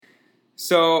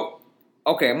So,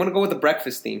 okay, I'm going to go with the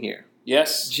breakfast theme here.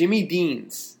 Yes. Jimmy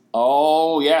Dean's.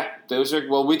 Oh, yeah. Those are,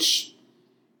 well, which,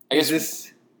 I Is guess,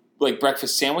 this... like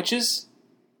breakfast sandwiches?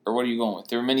 Or what are you going with?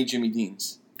 There are many Jimmy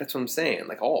Dean's. That's what I'm saying.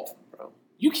 Like all of them, bro.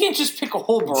 You can't just pick a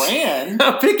whole brand.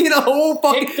 I'm picking a whole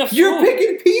fucking... Pick the food. You're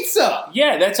picking pizza.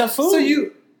 Yeah, that's a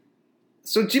food.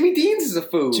 So Jimmy Dean's is a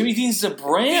food. Jimmy Dean's is a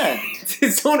brand. It's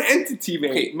its own entity, mate.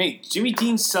 Okay, mate, Jimmy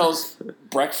Dean's sells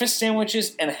breakfast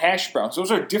sandwiches and hash browns. Those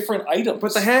are different items.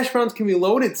 But the hash browns can be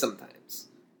loaded sometimes.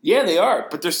 Yeah, they are,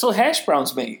 but they're still hash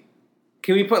browns, mate.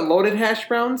 Can we put loaded hash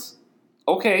browns?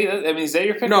 Okay, I mean, is that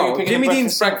your pick? No, Jimmy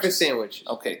Dean's breakfast sandwich.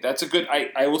 Okay, that's a good,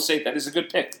 I will say that is a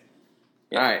good pick.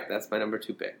 Yeah. All right, that's my number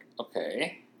 2 pick.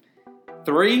 Okay.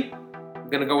 3, I'm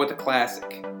going to go with the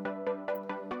classic.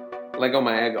 Lego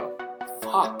My Ego.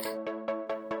 Fuck.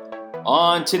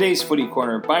 On today's Footy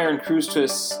Corner, Bayern cruised to a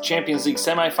Champions League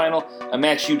semifinal, a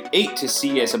match you'd hate to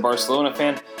see as a Barcelona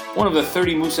fan. One of the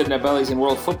 30 Musa Nabeles in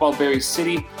world football buries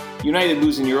City. United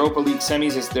lose in Europa League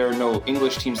semis as there are no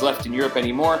English teams left in Europe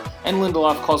anymore, and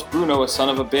Lindelof calls Bruno a son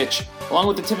of a bitch, along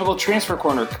with the typical transfer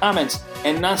corner, comments,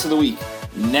 and Nonce of the week.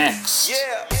 Next.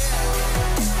 Yeah.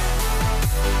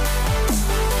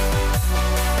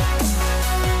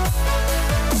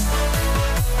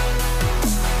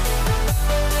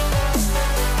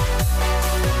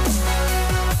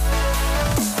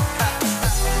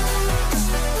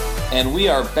 And we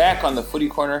are back on the Footy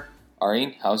Corner.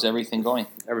 Ari, how's everything going?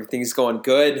 Everything's going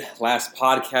good. Last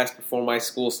podcast before my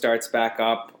school starts back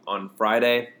up on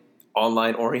Friday.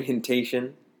 Online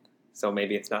orientation. So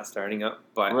maybe it's not starting up.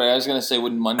 But Right, I was going to say,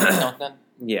 wouldn't Monday count then?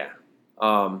 yeah.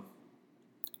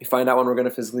 You find out when we're going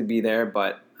to physically be there.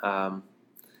 But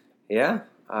yeah,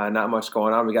 not much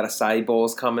going on. We got Acai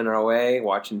Bowls coming our way.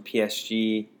 Watching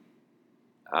PSG,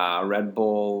 Red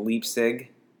Bull Leipzig.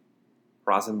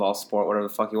 Rosenball Sport, whatever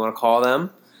the fuck you want to call them.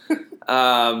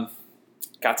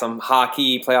 Got some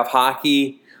hockey, playoff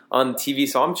hockey on TV,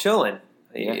 so I'm chilling.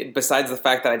 Yeah. Besides the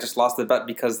fact that I just lost the bet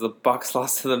because the Bucks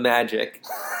lost to the Magic.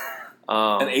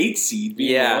 An 8 seed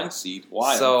being a 1 seed.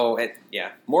 Wild. So,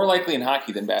 More likely in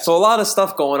hockey than basketball. So a lot of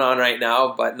stuff going on right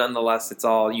now, but nonetheless, it's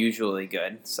all usually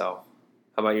good. So,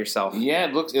 how about yourself? Yeah,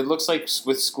 it looks like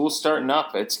with school starting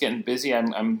up, it's getting busy.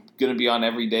 I'm going to be on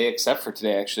every day except for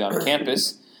today, actually, on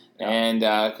campus. And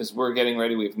because we're getting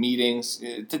ready, we have meetings,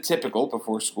 the typical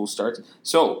before school starts.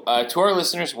 So, to our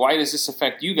listeners, why does this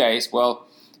affect you guys? Well,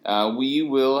 we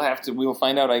will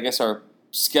find out, I guess, our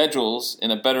schedules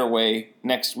in a better way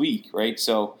next week, right?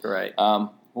 So, right.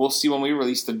 We'll see when we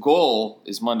release. The goal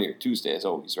is Monday or Tuesday, as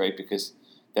always, right? Because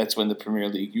that's when the Premier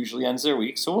League usually ends their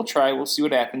week. So we'll try. We'll see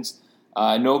what happens.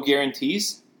 No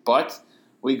guarantees, but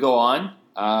we go on.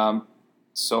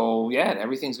 So, yeah,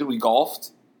 everything's good. We golfed.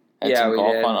 Had some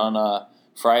golf on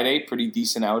Friday. Pretty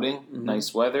decent outing. Mm-hmm.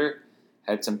 Nice weather.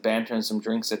 Had some banter and some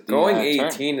drinks at the Going 18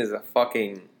 turn. is a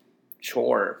fucking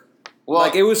chore. Well,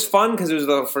 like, it was fun because it was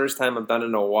the first time I've done it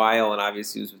in a while, and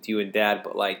obviously it was with you and Dad,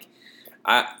 but, like,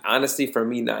 honestly, for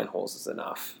me, 9 holes is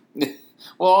enough.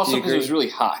 Well, also because it was really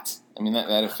hot. I mean,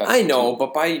 that affects I know, too.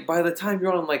 but by the time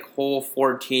you're on, like, hole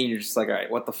 14, you're just like, all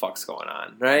right, what the fuck's going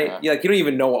on, right? You don't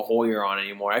even know what hole you're on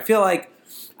anymore. I feel like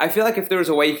if there was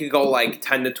a way you could go, like,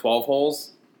 10 to 12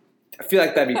 holes, I feel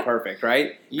like that'd be perfect,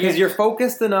 right? Because you're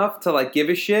focused enough to, like, give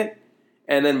a shit,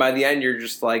 and then by the end, you're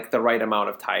just, like, the right amount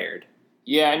of tired.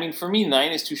 Yeah, I mean, for me,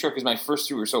 9 is too short because my first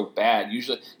 3 were so bad.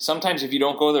 Usually, sometimes if you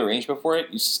don't go to the range before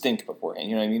it, you stink beforehand,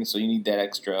 you know what I mean? So you need that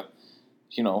extra,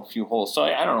 few holes. So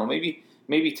I don't know,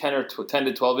 maybe 10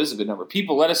 to 12 is a good number.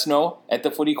 People, let us know at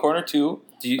the Footy Corner, too.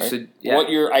 What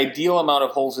your ideal amount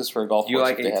of holes is for a golf course. You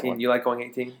like 18? You like going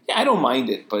 18? Yeah, I don't mind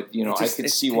it, but I could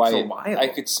see why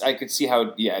I could see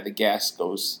how the gas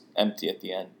goes empty at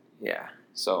the end. Yeah.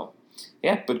 So,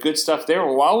 yeah, but good stuff there.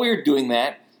 Well, while we were doing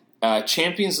that,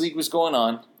 Champions League was going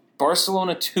on.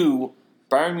 Barcelona 2,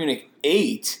 Bayern Munich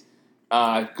 8.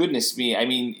 Goodness me, I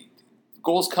mean,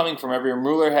 goals coming from everywhere.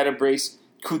 Müller had a brace.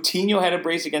 Coutinho had a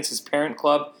brace against his parent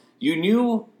club. You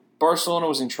knew Barcelona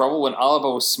was in trouble when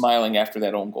Alaba was smiling after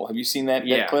that own goal. Have you seen that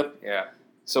clip? Yeah.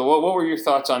 So what were your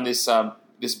thoughts on this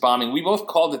this bombing? We both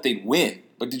called that they'd win,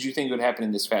 but did you think it would happen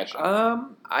in this fashion?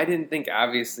 I didn't think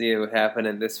obviously it would happen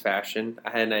in this fashion. I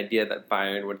had an idea that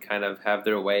Bayern would kind of have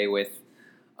their way with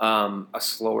a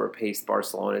slower paced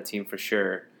Barcelona team for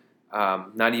sure.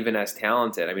 Not even as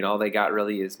talented. I mean, all they got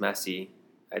really is Messi.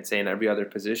 I'd say in every other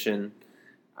position,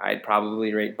 I'd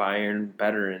probably rate Bayern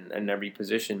better in every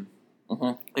position,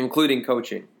 including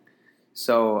coaching.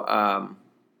 So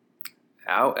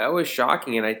that was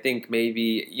shocking, and I think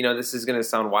maybe, this is going to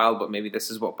sound wild, but maybe this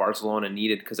is what Barcelona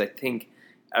needed, because I think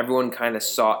everyone kind of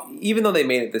saw, even though they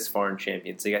made it this far in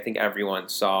Champions League, I think everyone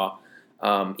saw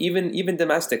Even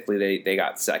domestically, they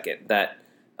got second. That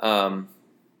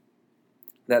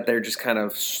they're just kind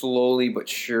of slowly but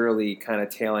surely kind of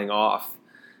tailing off.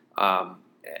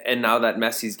 And now that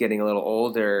Messi's getting a little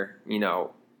older,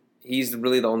 he's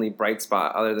really the only bright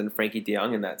spot other than Frankie de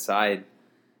Jong in that side.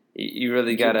 You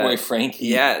really got to... Boy, Frankie.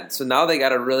 Yeah, so now they got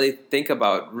to really think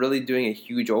about really doing a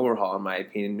huge overhaul, in my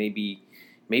opinion. Maybe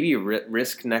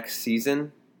risk next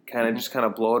season, just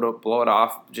blow it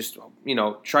off. Just,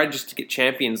 try just to get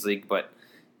Champions League, but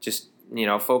just,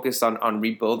 focus on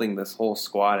rebuilding this whole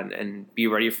squad and be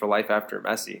ready for life after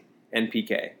Messi and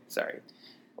PK. Sorry.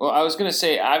 Well, I was going to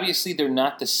say, obviously they're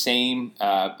not the same.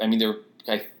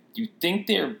 You think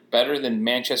they're better than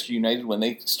Manchester United when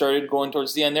they started going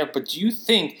towards the end there, but do you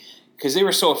think, because they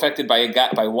were so affected by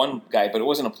one guy, but it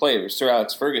wasn't a player, it was Sir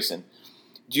Alex Ferguson,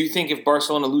 do you think if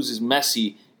Barcelona loses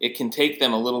Messi, it can take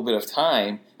them a little bit of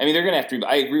time? I mean, they're going to have to,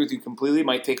 I agree with you completely, it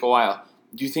might take a while.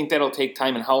 Do you think that'll take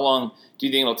time, and how long do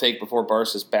you think it'll take before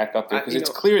Barca's back up there? Because it's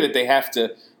clear that they have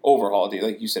to overhaul,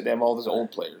 like you said, they have all those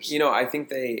old players. I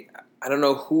think I don't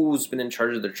know who's been in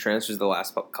charge of their transfers the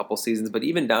last couple seasons, but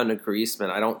even down to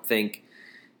Griezmann, I don't think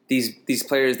these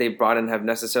players they've brought in have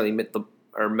necessarily met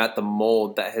the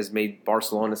mold that has made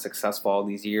Barcelona successful all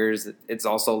these years. It's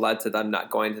also led to them not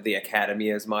going to the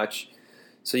academy as much.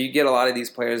 So you get a lot of these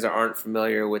players that aren't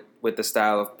familiar with the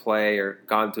style of play or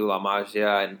gone through La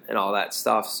Masia and all that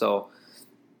stuff. So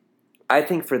I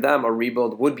think for them a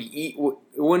rebuild would be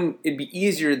it'd be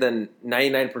easier than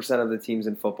 99% of the teams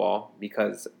in football,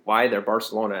 because they're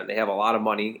Barcelona and they have a lot of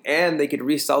money and they could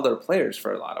resell their players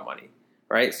for a lot of money,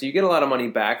 right? So you get a lot of money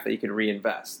back that you could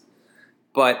reinvest.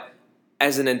 But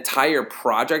as an entire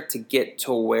project to get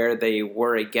to where they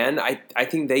were again, I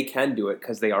think they can do it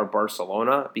because they are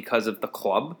Barcelona, because of the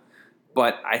club.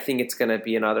 But I think it's going to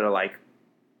be another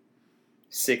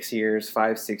 6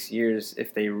 years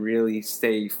if they really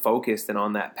stay focused and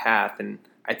on that path. And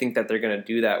I think that they're going to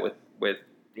do that with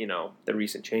the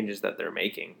recent changes that they're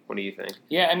making. What do you think?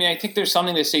 Yeah, I mean, I think there's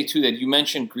something to say too that you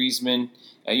mentioned Griezmann.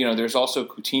 There's also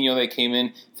Coutinho that came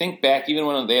in. Think back even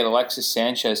when they had Alexis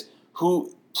Sanchez,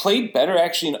 who played better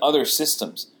actually in other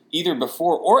systems, either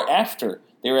before or after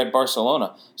they were at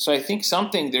Barcelona. So I think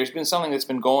there's been something that's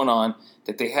been going on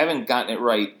that they haven't gotten it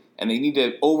right, and they need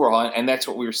to overhaul it, and that's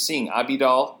what we were seeing.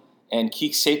 Abidal and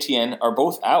Kik Setien are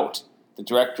both out. The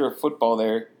director of football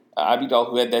there, Abidal,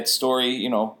 who had that story,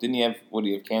 didn't he have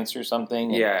cancer or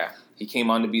something? And yeah. He came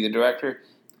on to be the director.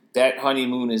 That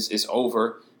honeymoon is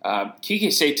over. Kike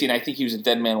Setien, I think he was a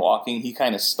dead man walking. He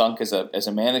kind of stunk as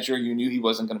a manager. You knew he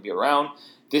wasn't going to be around.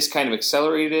 This kind of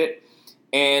accelerated it.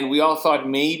 And we all thought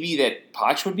maybe that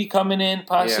Poch would be coming in,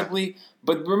 possibly. Yeah.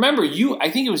 But remember, I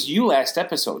think it was you last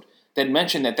episode that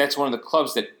mentioned that that's one of the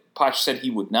clubs that Poch said he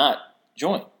would not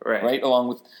join, right? Along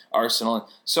with Arsenal.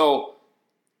 So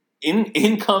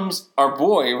in comes our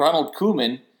boy, Ronald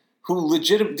Koeman, who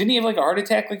didn't he have a heart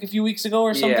attack a few weeks ago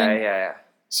or something? Yeah.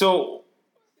 So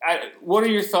what are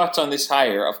your thoughts on this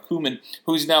hire of Koeman,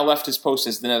 who's now left his post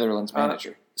as the Netherlands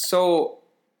manager? So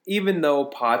even though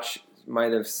Poch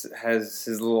has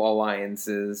his little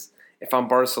alliances, if I'm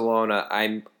Barcelona,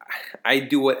 I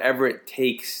do whatever it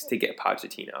takes to get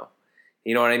Pochettino.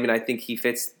 You know what I mean? I think he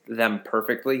fits them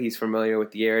perfectly. He's familiar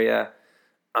with the area.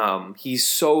 He's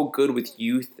so good with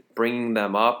youth, bringing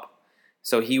them up.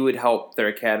 So he would help their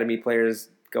academy players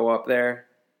go up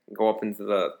into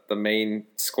the main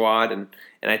squad. And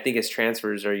I think his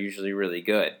transfers are usually really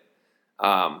good.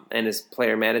 And his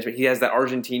player management, he has that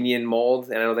Argentinian mold,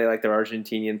 and I know they like their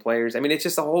Argentinian players. I mean, it's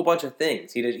just a whole bunch of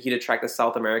things. He'd attract the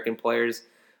South American players.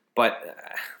 But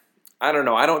I don't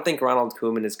know. I don't think Ronald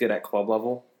Koeman is good at club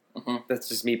level. Mm-hmm. That's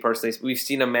just me personally. We've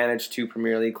seen him manage 2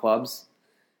 Premier League clubs,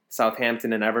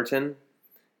 Southampton and Everton.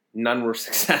 None were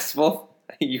successful.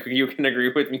 You can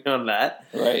agree with me on that,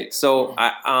 right? So,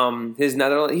 his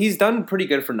Netherlands, he's done pretty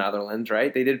good for Netherlands,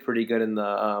 right? They did pretty good in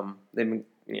the.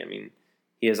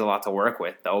 He has a lot to work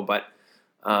with, though. But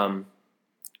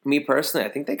me personally, I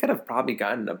think they could have probably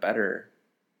gotten a better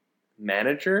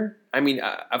manager. I mean,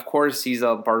 of course, he's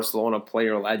a Barcelona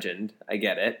player legend. I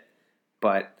get it,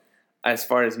 but as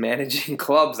far as managing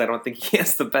clubs, I don't think he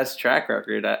has the best track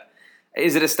record.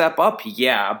 Is it a step up?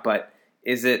 Yeah, but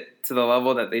is it to the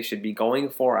level that they should be going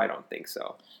for? I don't think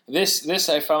so. This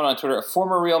I found on Twitter.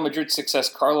 Former Real Madrid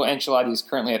success Carlo Ancelotti is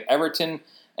currently at Everton,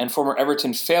 and former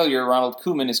Everton failure Ronald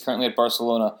Koeman is currently at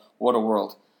Barcelona. What a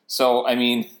world. So, I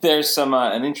mean, there's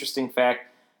an interesting fact.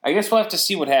 I guess we'll have to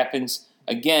see what happens.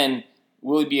 Again,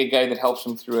 will he be a guy that helps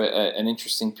him through an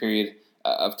interesting period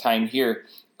of time here?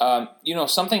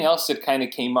 Something else that kind of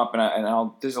came up,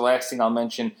 this is the last thing I'll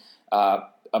mention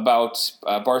about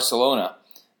Barcelona.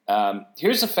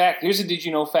 Here's a fact. Here's a did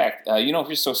you know fact.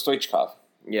 Here's Stoichkov.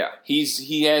 Yeah.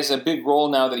 He has a big role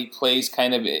now that he plays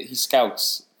he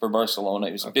scouts for Barcelona.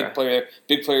 He was a big player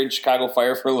in Chicago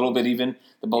Fire for a little bit even,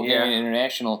 the Bulgarian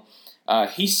international.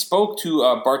 He spoke to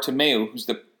Bartomeu, who's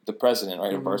the president,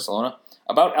 right, of Barcelona,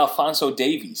 about Alphonso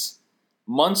Davies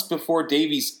months before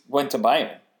Davies went to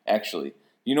Bayern, actually.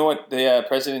 You know what the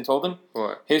president told him?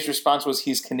 What? His response was,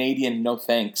 he's Canadian, no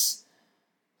thanks.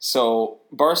 So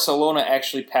Barcelona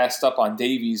actually passed up on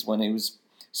Davies when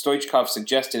Stoichkov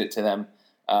suggested it to them.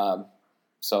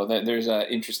 So there's an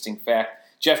interesting fact.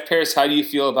 Jeff Paris, how do you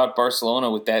feel about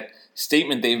Barcelona with that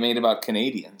statement they've made about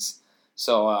Canadians?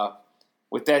 So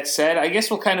with that said, I guess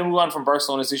we'll kind of move on from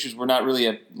Barcelona's issues. We're not really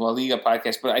a La Liga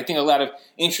podcast, but I think a lot of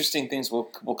interesting things will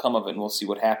come of it, and we'll see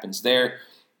what happens there.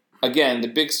 Again, the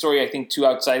big story, I think, too,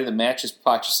 outside of the match is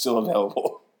Poch is still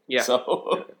available. Yeah.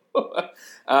 So,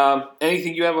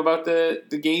 anything you have about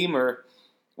the game? Or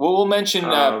we'll mention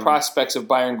prospects of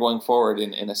Bayern going forward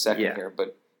in a second here,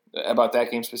 but about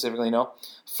that game specifically, no.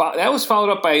 That was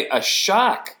followed up by a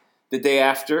shock the day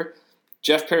after.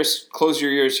 Jeff Paris, close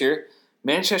your ears here.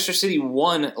 Manchester City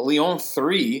won Lyon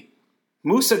 3.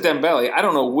 Moussa Dembele, I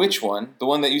don't know which one, the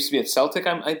one that used to be at Celtic,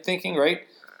 I'm thinking, right?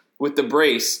 With the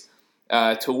brace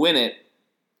to win it.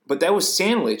 But that was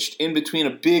sandwiched in between a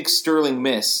big Sterling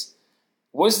miss.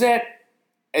 Was that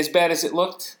as bad as it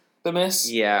looked, the miss?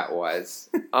 Yeah, it was.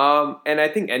 And I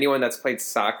think anyone that's played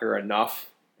soccer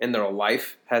enough in their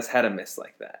life has had a miss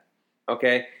like that.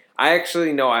 Okay? I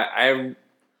actually know I've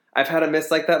had a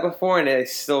miss like that before, and I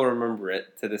still remember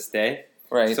it to this day.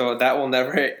 Right. So that will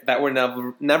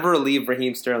never leave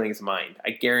Raheem Sterling's mind. I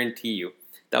guarantee you.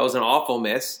 That was an awful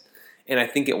miss, and I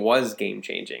think it was game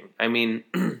changing. I mean,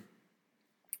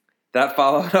 that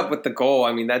followed up with the goal.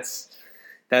 I mean, that's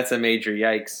a major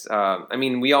yikes. I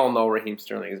mean, we all know Raheem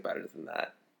Sterling is better than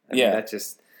that. I mean, that's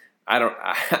just I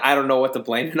don't know what to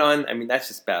blame it on. I mean, that's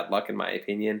just bad luck in my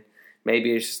opinion.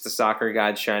 Maybe it's just the soccer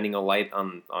god shining a light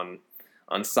on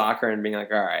soccer and being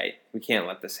like, all right, we can't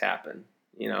let this happen.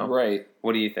 You know? Right.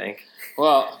 What do you think?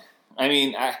 Well, I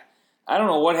mean, I don't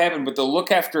know what happened, but the look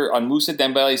on Moussa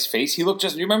Dembele's face, he looked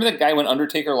you remember that guy when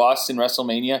Undertaker lost in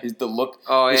WrestleMania? The look.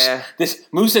 Oh, yeah. This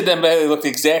Moussa Dembele looked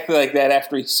exactly like that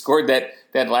after he scored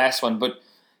that last one. But,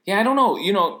 yeah, I don't know.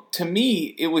 You know, to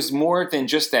me, it was more than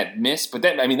just that miss. But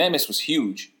that miss was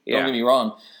huge. Don't get me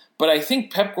wrong. But I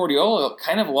think Pep Guardiola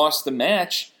kind of lost the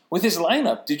match with his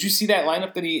lineup. Did you see that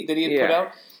lineup that he had put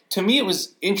out? To me, it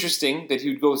was interesting that he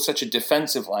would go with such a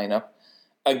defensive lineup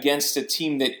against a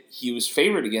team that he was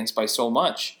favored against by so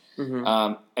much. Mm-hmm.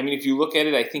 I mean, if you look at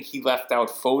it, I think he left out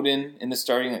Foden in the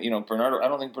starting. Bernardo. I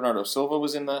don't think Bernardo Silva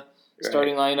was in the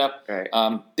starting lineup. Right.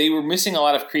 They were missing a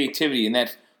lot of creativity in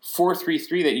that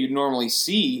 4-3-3 that you'd normally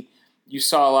see. You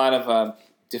saw a lot of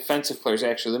defensive players.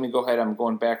 Actually, let me go ahead. I'm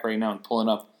going back right now and pulling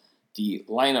up the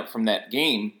lineup from that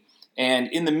game. And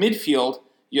in the midfield,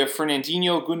 you have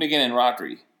Fernandinho, Gundogan, and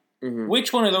Rodri. Mm-hmm.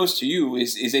 Which one of those to you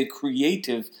is a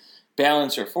creative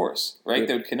balancer force, right?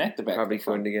 That would connect the back. Probably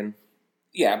Gundogan.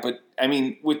 Yeah, but I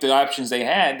mean, with the options they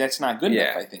had, that's not good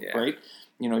enough, I think, right?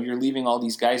 You're leaving all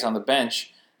these guys on the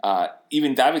bench.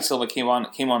 Even David Silva came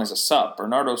on as a sub.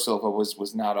 Bernardo Silva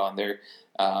was not on there.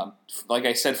 Like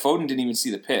I said, Foden didn't even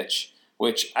see the pitch,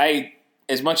 which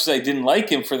as much as I didn't like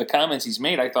him for the comments he's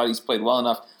made, I thought he's played well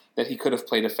enough that he could have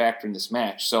played a factor in this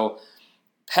match. So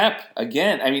Pep,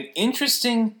 again, I mean,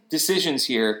 interesting decisions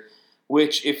here,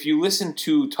 which if you listen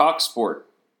to TalkSport,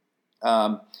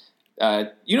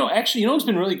 who's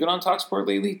been really good on TalkSport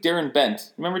lately? Darren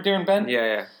Bent. Remember Darren Bent?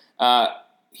 Yeah.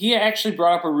 He actually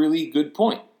brought up a really good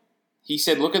point. He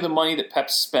said, look at the money that Pep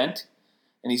spent,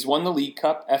 and he's won the League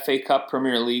Cup, FA Cup,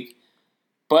 Premier League,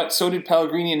 but so did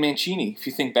Pellegrini and Mancini, if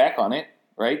you think back on it,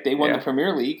 right? They won the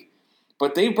Premier League,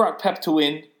 but they brought Pep to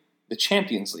win the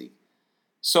Champions League.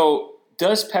 So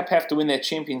does Pep have to win that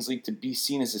Champions League to be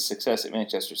seen as a success at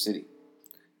Manchester City?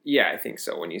 Yeah, I think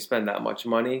so. When you spend that much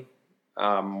money,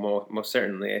 most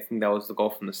certainly. I think that was the goal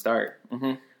from the start.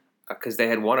 Because they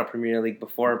had won a Premier League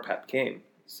before Pep came.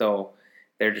 So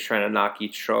they're just trying to knock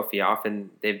each trophy off, and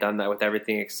they've done that with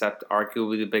everything except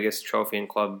arguably the biggest trophy in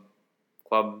club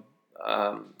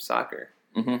soccer.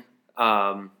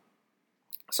 Mm-hmm.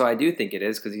 So I do think it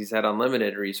is, because he's had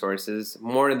unlimited resources,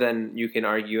 more than you can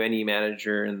argue any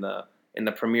manager in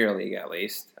the Premier League, at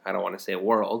least. I don't want to say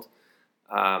world.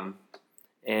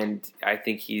 And I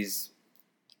think he's,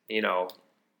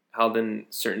 held in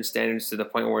certain standards to the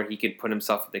point where he could put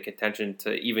himself in the contention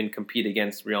to even compete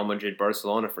against Real Madrid,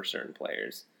 Barcelona for certain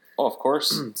players. Oh, of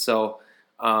course. So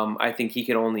I think he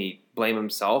could only blame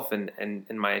himself, and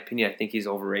in my opinion, I think he's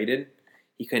overrated.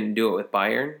 He couldn't do it with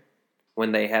Bayern.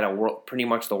 when they had pretty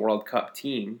much the World Cup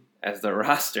team as their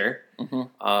roster.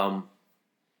 Mm-hmm.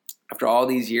 After all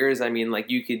these years, I mean, like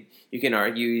you can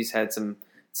argue he's had some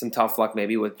tough luck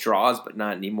maybe with draws, but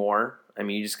not anymore. I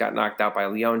mean, you just got knocked out by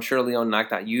Lyon. Sure, Lyon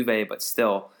knocked out Juve, but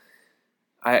still,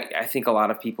 I think a lot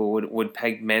of people would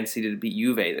peg Man City to beat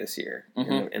Juve this year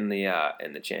in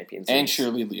the Champions League. And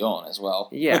surely Lyon as well.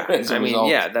 Yeah, I mean,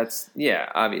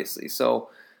 obviously. So,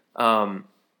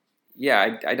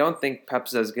 I don't think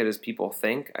Pep's as good as people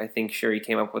think. I think sure he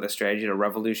came up with a strategy to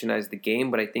revolutionize the game,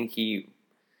 but I think he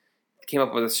came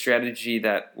up with a strategy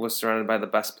that was surrounded by the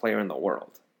best player in the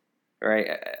world, right?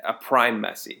 A prime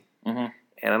Messi. Mm-hmm.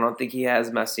 And I don't think he has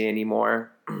Messi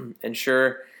anymore. And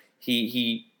sure,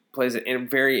 he plays a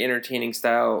very entertaining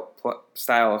style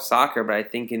of soccer, but I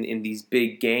think in these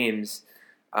big games,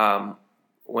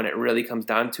 when it really comes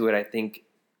down to it, I think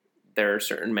there are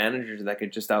certain managers that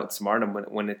could just outsmart him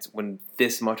when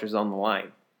this much is on the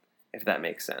line, if that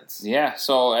makes sense. Yeah.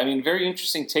 So I mean, very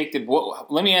interesting take.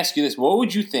 Let me ask you this: what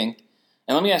would you think?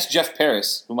 And let me ask Jeff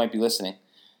Paris, who might be listening,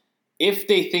 if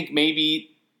they think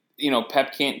maybe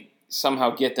Pep can't somehow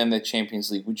get them the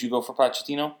Champions League, would you go for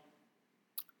Pochettino?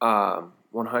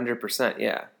 100%,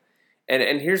 yeah.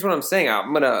 And here's what I'm saying.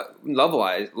 I'm gonna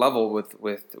level with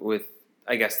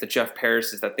I guess the Jeff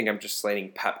Paris's. I think I'm just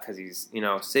slating Pep because he's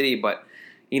City, but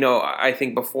I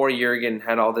think before Jurgen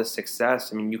had all this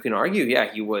success, I mean, you can argue,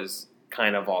 yeah, he was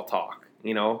kind of all talk.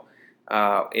 In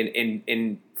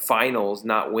finals,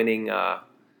 not winning.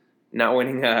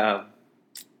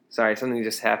 Sorry, something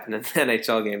just happened in the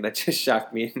NHL game that just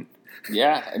shocked me.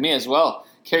 Yeah, me as well.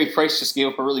 Carey Price just gave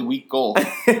up a really weak goal.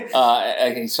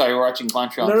 I saw you watching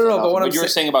Montreal. No. But what you were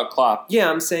saying about Klopp? Yeah,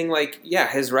 I'm saying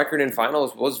his record in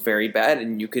finals was very bad,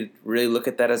 and you could really look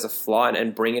at that as a flaw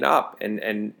and bring it up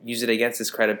and use it against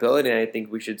his credibility. And I think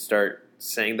we should start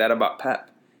saying that about Pep.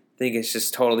 I think it's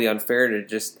just totally unfair to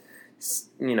just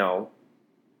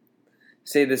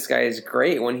say this guy is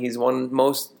great when he's won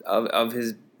most of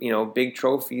his big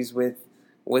trophies with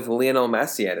Lionel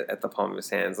Messi at the palm of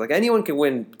his hands. Like, anyone can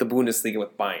win the Bundesliga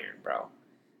with Bayern, bro.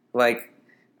 Like,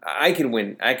 I can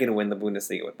win the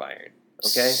Bundesliga with Bayern.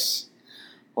 Okay.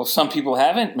 Well, some people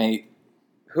haven't, mate.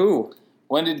 Who?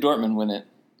 When did Dortmund win it?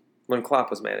 When Klopp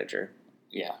was manager.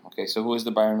 Yeah. Okay. So who was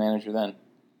the Bayern manager then?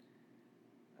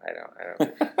 I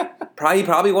don't.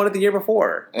 probably won it the year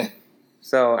before.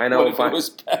 So I know. What if it was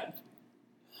Pep?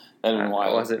 That'd been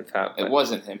wild. It wasn't Pep. It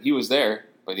wasn't him. He was there,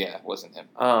 but yeah, it wasn't him.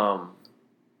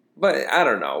 But I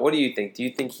don't know. What do you think? Do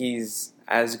you think he's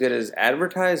as good as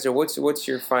advertised, or what's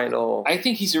your final? I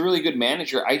think he's a really good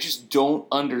manager. I just don't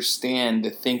understand the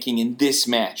thinking in this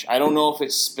match. I don't know if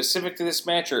it's specific to this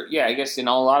match, or I guess in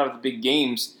a lot of the big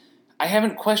games. I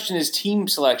haven't questioned his team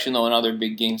selection though in other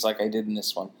big games like I did in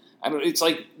this one. I mean, it's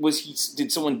like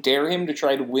did someone dare him to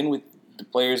try to win with the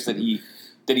players that he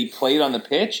played on the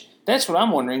pitch? That's what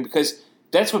I'm wondering, because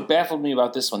that's what baffled me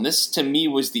about this one. This to me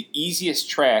was the easiest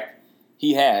track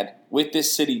he had with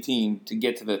this City team to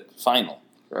get to the final,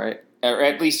 right? Or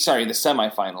at least, the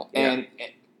semifinal. Yeah.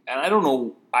 And I don't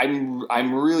know.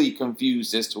 I'm really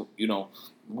confused as to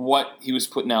what he was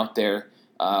putting out there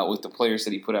with the players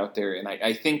that he put out there. And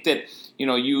I think that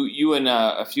you and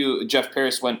a few Jeff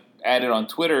Paris went at it on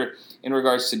Twitter in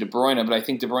regards to De Bruyne, but I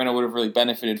think De Bruyne would have really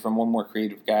benefited from one more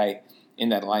creative guy in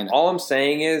that lineup. All I'm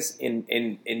saying is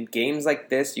in games like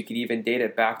this, you could even date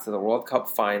it back to the World Cup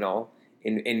final.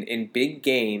 In big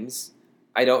games,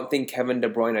 I don't think Kevin De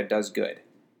Bruyne does good.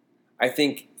 I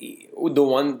think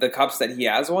the cups that he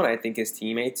has won, I think his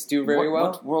teammates do very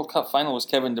well. What World Cup final was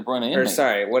Kevin De Bruyne in? Or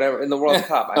sorry, whatever, in the World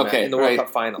Cup. Okay, in the World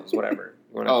Cup finals, whatever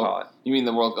you want to call it. You mean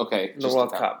the World? Okay, the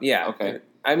World Cup. Yeah. Okay.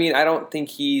 I mean, I don't think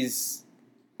he's.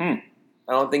 I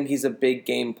don't think he's a big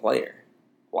game player.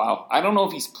 Wow, I don't know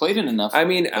if he's played in enough. I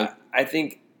mean, I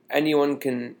think anyone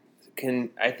can.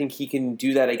 I think he can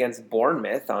do that against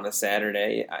Bournemouth on a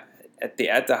Saturday at the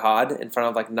Etihad in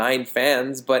front of 9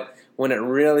 fans. But when it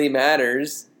really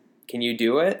matters, can you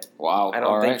do it? Wow, I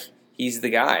don't think he's the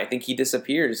guy. I think he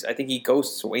disappears. I think he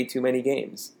ghosts way too many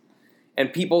games,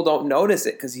 and people don't notice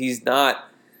it because he's not.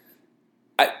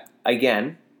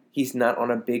 He's not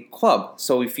on a big club.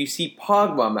 So if you see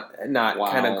Pogba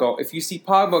if you see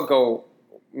Pogba go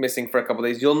missing for a couple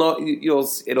of days, you'll know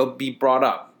it'll be brought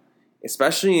up.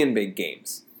 Especially in big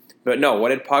games. But no, what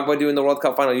did Pogba do in the World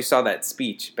Cup final? You saw that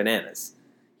speech. Bananas.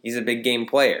 He's a big game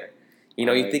player.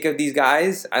 You think of these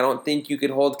guys, I don't think you could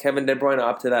hold Kevin De Bruyne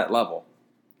up to that level.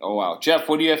 Oh, wow. Jeff,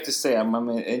 what do you have to say? I'm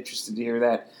interested to hear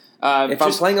that. If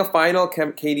I'm playing a final,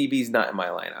 KDB's not in my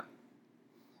lineup.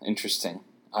 Interesting.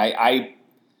 I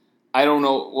don't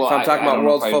know. Well, if I'm talking about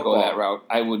world football, go that route.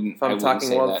 I wouldn't. If I'm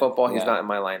talking world football, he's not in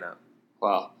my lineup.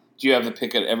 Wow. Do you have the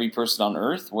pick at every person on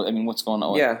earth? What's going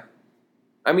on? Yeah.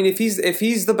 I mean, if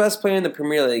he's the best player in the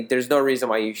Premier League, there's no reason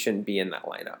why you shouldn't be in that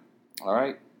lineup. All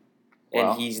right.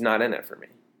 Well, and he's not in it for me.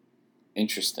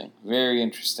 Interesting. Very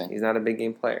interesting. He's not a big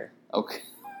game player. Okay.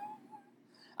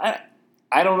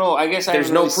 I don't know. I guess I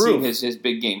haven't really seen his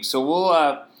big game. So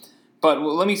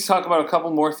let me talk about a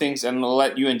couple more things, and we'll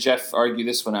let you and Jeff argue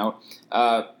this one out.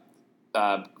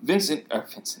 Vincent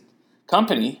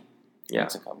Kompany. Yeah.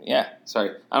 Vincent Kompany. Yeah.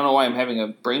 Sorry. I don't know why I'm having a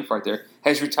brain fart there.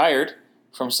 Has retired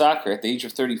from soccer at the age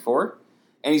of 34,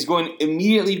 and he's going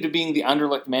immediately to being the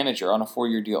Anderlecht manager on a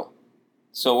 4-year deal.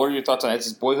 So what are your thoughts on that? It's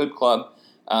his boyhood club.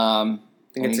 I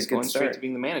think it's he's a good going start. straight to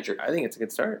being the manager. I think it's a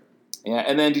good start. Yeah,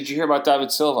 and then did you hear about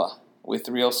David Silva with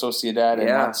Real Sociedad and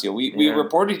Lazio? We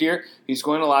reported here he's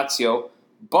going to Lazio,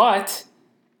 but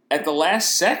at the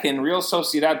last second, Real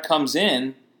Sociedad comes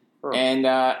in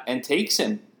and takes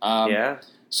him.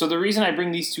 So the reason I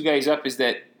bring these two guys up is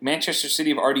that Manchester City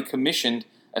have already commissioned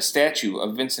a statue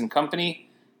of Vincent Kompany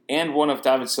and one of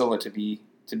David Silva to be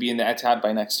in the Etihad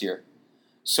by next year.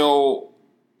 So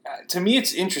to me,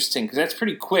 it's interesting because that's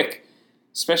pretty quick,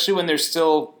 especially when they're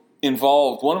still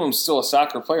involved. One of them's still a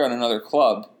soccer player on another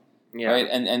club, right?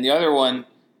 And the other one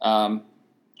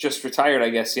just retired, I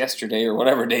guess, yesterday or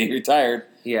whatever day he retired.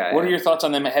 Yeah. What are your thoughts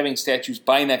on them having statues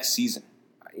by next season?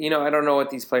 I don't know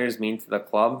what these players mean to the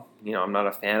club. I'm not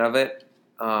a fan of it.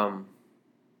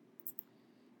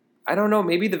 I don't know.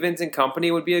 Maybe the Vincent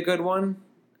Kompany would be a good one.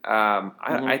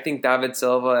 I think David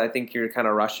Silva, I think you're kind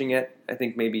of rushing it. I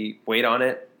think maybe wait on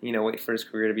it, wait for his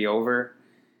career to be over,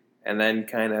 and then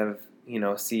kind of,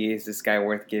 see is this guy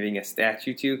worth giving a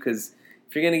statue to? Because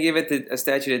if you're going to give a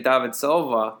statue to David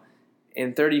Silva,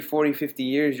 in 30, 40, 50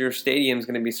 years, your stadium's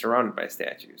going to be surrounded by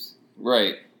statues.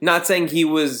 Right. Not saying he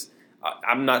was,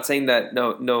 I'm not saying that,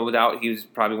 no doubt he was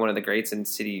probably one of the greats in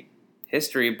City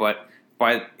history, but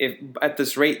if at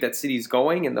this rate that City's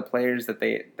going and the players that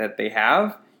they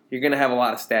have, you're going to have a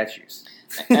lot of statues.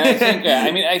 And I think,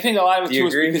 I think a lot of it too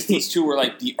is because these two were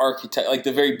like the architect, like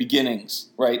the very beginnings,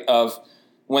 right, of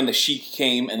when the Sheik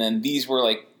came, and then these were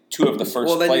like two of the first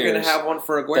well, then players you're going to have one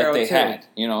for Aguero that they too. had,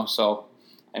 so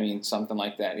something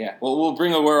like that. Yeah. Well, we'll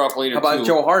bring Aguero up later. How about too.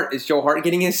 Joe Hart? Is Joe Hart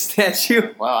getting his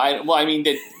statue?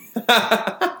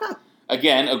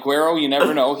 Again, Aguero, you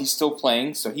never know. He's still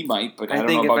playing, so he might, but I don't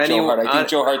know about Joe Hart. I think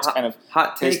Joe Hart's kind of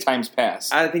his time's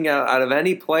past. I think out of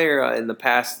any player in the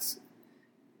past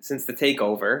since the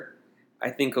takeover, I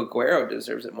think Aguero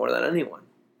deserves it more than anyone.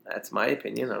 That's my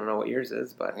opinion. I don't know what yours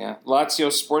is, but yeah.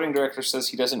 Lazio's sporting director says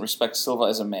he doesn't respect Silva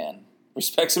as a man.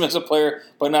 Respects him as a player,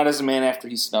 but not as a man after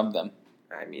he snubbed them.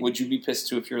 Would you be pissed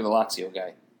too if you were the Lazio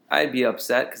guy? I'd be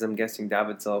upset because I'm guessing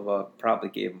David Silva probably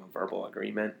gave him a verbal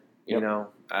agreement.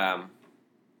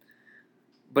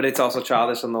 But it's also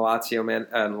childish on the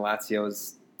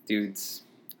Lazio's dudes'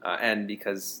 end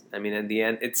because in the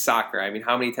end it's soccer.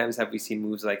 How many times have we seen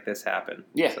moves like this happen?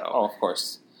 Yeah. So. Oh, of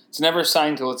course. It's never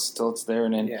signed till it's there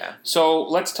and in. Yeah. So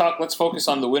let's focus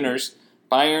on the winners,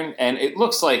 Bayern, and it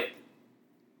looks like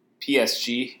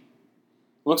PSG.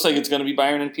 Looks like it's going to be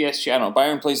Bayern and PSG. I don't know.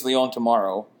 Bayern plays Lyon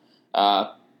tomorrow.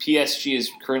 PSG is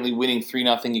currently winning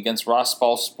 3-0 against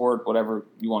Rospal Sport, whatever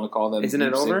you want to call them. Isn't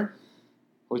it over?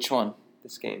 Which one?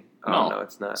 This game. No,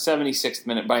 it's not. 76th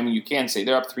minute. But you can say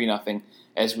they're up 3-0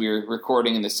 as we're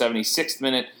recording in the 76th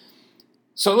minute.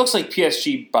 So it looks like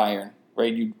PSG Bayern,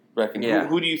 right? You reckon? Yeah.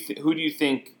 Who do you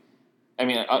think?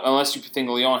 Unless you think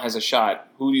Lyon has a shot,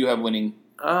 who do you have winning?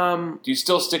 Do you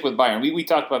still stick with Bayern? We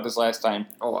talked about this last time.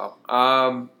 Oh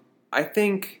wow. I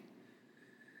think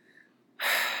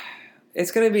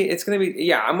it's gonna be.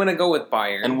 Yeah, I'm gonna go with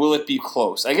Bayern. And will it be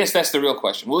close? I guess that's the real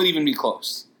question. Will it even be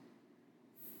close?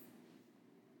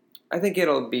 I think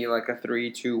it'll be like a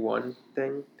 3-2-1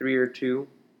 thing, 3 or 2.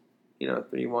 3-1,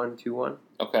 2-1.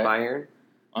 Okay. Bayern.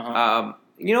 Uh-huh.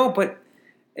 But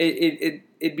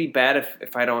it'd be bad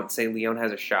if I don't say Lyon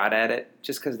has a shot at it,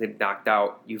 just because they've knocked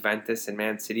out Juventus and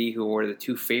Man City, who were the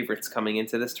two favorites coming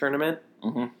into this tournament.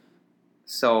 Mm-hmm.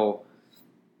 So,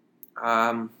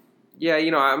 I'm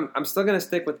still gonna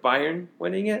stick with Bayern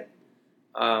winning it,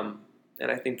 and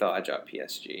I think they'll edge out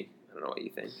PSG. I don't know what you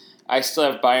think. I still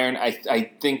have Bayern.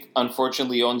 I think,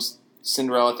 unfortunately, Lyon's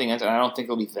Cinderella thing, and I don't think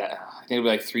it'll be that. I think it'll be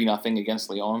like 3-0 against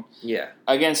Lyon. Yeah.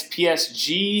 Against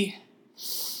PSG,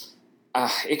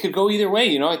 it could go either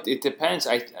way. It depends.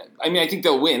 I think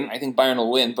they'll win. I think Bayern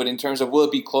will win. But in terms of will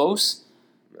it be close,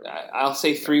 I'll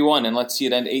say 3-1, and let's see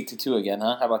it end 8-2 again.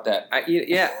 Huh? How about that?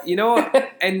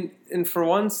 and for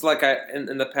once, like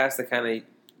in the past, I kind of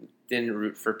didn't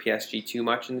root for PSG too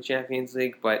much in the Champions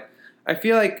League, but I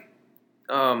feel like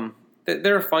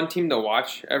they're a fun team to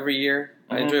watch every year.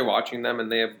 Mm-hmm. I enjoy watching them,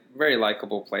 and they have very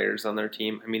likable players on their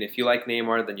team. I mean, if you like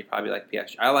Neymar, then you probably like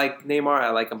PSG. I like Neymar.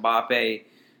 I like Mbappe.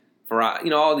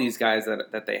 All these guys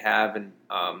that they have, and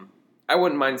I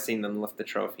wouldn't mind seeing them lift the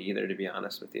trophy either. To be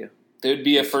honest with you, they would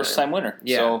be a first-time winner.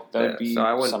 Yeah, so that would be. So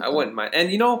I wouldn't mind. And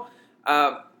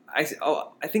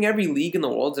I think every league in the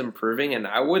world's improving, and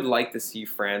I would like to see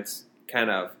France kind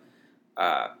of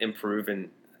improve. And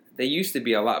they used to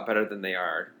be a lot better than they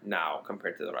are now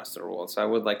compared to the rest of the world. So I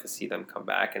would like to see them come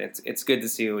back, and it's good to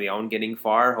see Lyon getting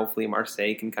far. Hopefully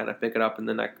Marseille can kind of pick it up in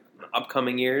the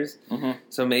upcoming years. Mm-hmm.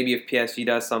 So maybe if PSG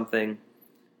does something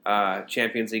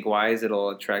Champions League wise, it'll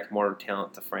attract more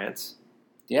talent to France.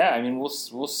 Yeah, I mean we'll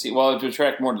see. Well, to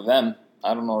attract more to them.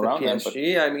 I don't know around them, but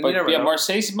I mean, you never know.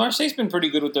 Marseille's been pretty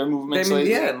good with their movements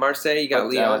lately. Yeah, Marseille, you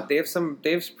got Lyon. They have some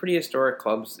pretty historic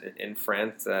clubs in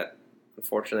France that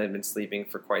unfortunately have been sleeping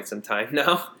for quite some time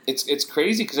now. It's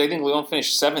crazy because I think Lyon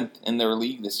finished 7th in their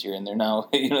league this year, and they're now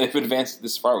they've advanced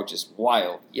this far, which is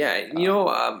wild. Yeah,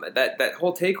 that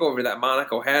whole takeover that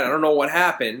Monaco had, I don't know what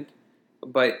happened,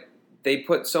 but they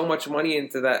put so much money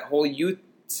into that whole youth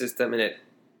system, and it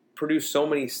produced so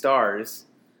many stars.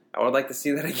 I would like to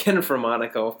see that again for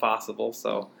Monaco if possible.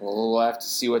 So we'll have to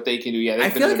see what they can do. Yeah, I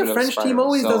feel like a French team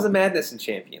always does a madness in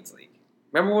Champions League.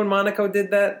 Remember when Monaco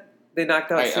did that? They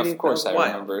knocked out City. Of course, I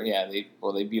remember. Yeah,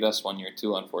 they beat us one year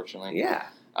too, unfortunately. Yeah.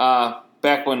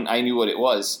 Back when I knew what it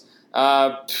was.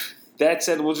 That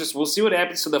said, we'll see what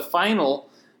happens to the final.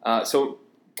 So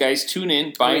guys, tune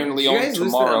in. Bayern Lyon tomorrow. Did you guys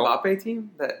lose to the Mbappe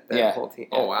team? That whole team.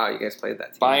 Oh wow, you guys played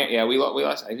that team. Bayern, yeah, we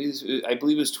lost. I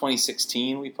believe it was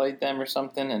 2016. We played them or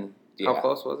something. And how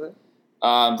close was it?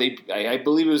 I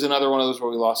believe it was another one of those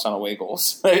where we lost on away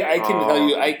goals. I can tell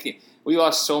you, we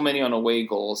lost so many on away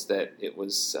goals that it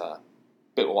was a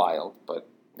bit wild. But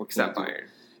except Bayern,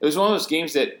 it was one of those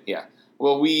games that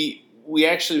Well, we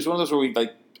actually it was one of those where we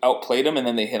outplayed them and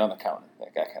then they hit on the counter.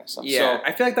 That kind of stuff. Yeah, so,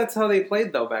 I feel like that's how they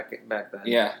played though back then.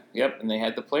 Yeah, yep, and they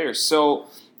had the players. So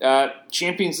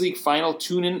Champions League final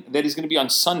tune-in that is going to be on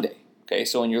Sunday. Okay,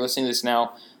 so when you're listening to this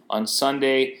now on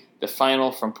Sunday, the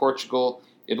final from Portugal,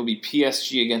 it'll be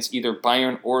PSG against either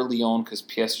Bayern or Lyon because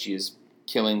PSG is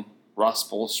killing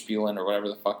Spielen or whatever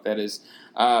the fuck that is.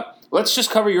 Let's just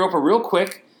cover Europa real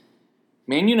quick.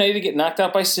 Man United get knocked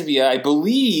out by Sevilla. I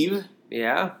believe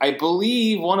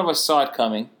one of us saw it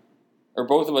coming, or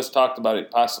both of us talked about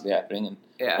it possibly happening,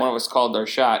 and one of us called our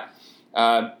shot.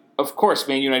 Of course,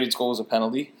 Man United's goal was a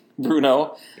penalty.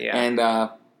 Bruno and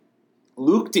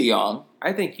Luke De Jong.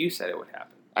 I think you said it would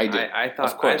happen. I did. I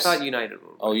thought United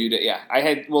would. Oh, you did? Yeah. I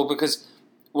had because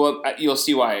you'll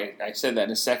see why I said that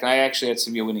in a second. I actually had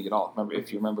Sevilla winning it all.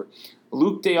 If you remember,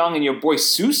 Luke De Jong and your boy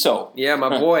Suso. Yeah, my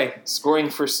boy scoring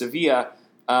for Sevilla.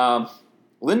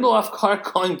 Lindelof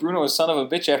calling Bruno a son of a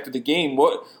bitch after the game.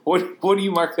 What do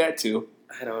you mark that to?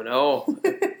 I don't know.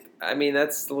 I mean,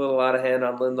 that's a little out of hand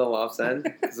on Lindelof's end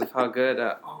because of how good.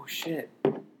 Oh shit.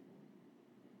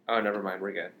 Oh, never mind.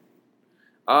 We're good.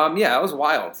 Yeah, it was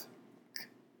wild.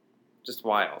 Just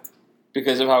wild.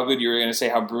 Because of how good you were going to say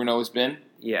how Bruno has been?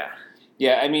 Yeah.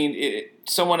 Yeah, I mean,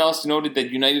 someone else noted that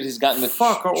United has gotten the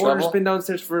Fuck, our order's been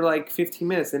downstairs for like 15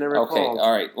 minutes. They never called. Okay,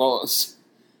 all right. Well,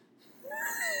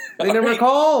 they never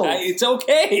called. It's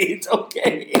okay. It's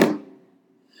okay.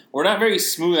 We're not very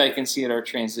smooth, I can see, at our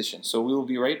transition. So we will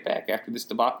be right back after this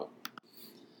debacle.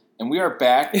 And we are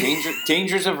back.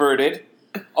 Dangers averted.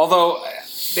 Although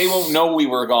they won't know we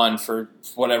were gone for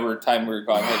whatever time we were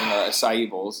gone having our acai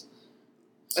bowls.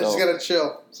 So, I just gotta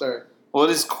chill. Sorry. Well,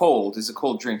 it is cold. It's a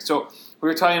cold drink. So we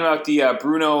were talking about the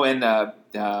Bruno and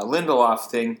Lindelof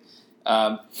thing.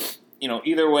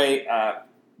 Either way,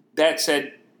 that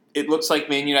said, it looks like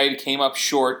Man United came up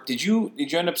short. Did you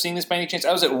end up seeing this by any chance?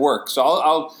 I was at work, so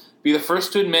I'll be the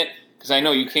first to admit, because I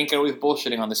know you can't get away with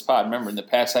bullshitting on this pod. Remember, in the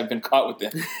past I've been caught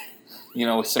with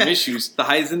with some issues. The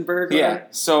Heisenberg? Yeah.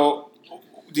 So,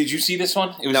 did you see this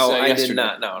one? It was, no, I yesterday. did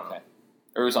not. No. Okay.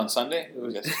 Or it was on Sunday? It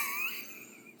was yesterday.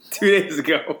 2 days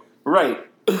ago. Right.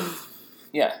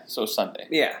 Yeah, so Sunday.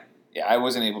 Yeah. Yeah, I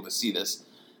wasn't able to see this.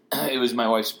 It was my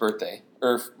wife's birthday.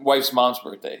 Or wife's mom's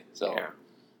birthday. So, yeah.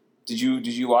 Did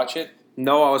you watch it?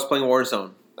 No, I was playing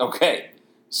Warzone. Okay.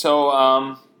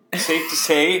 So, safe to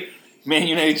say, Man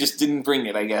United just didn't bring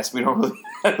it, I guess. We don't really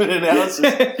have an analysis.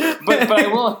 but I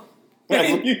will.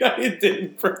 Man United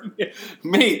didn't bring it.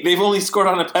 Mate, they've only scored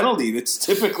on a penalty. That's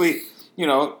typically,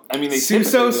 they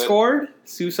Suso scored?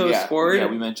 Suso scored? Yeah,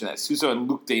 we mentioned that. Suso and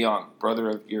Luke De Jong, brother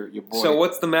of your boy. So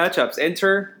what's the matchups?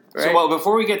 Inter, right? So,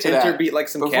 before we get to that. Inter beat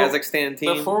some Kazakhstan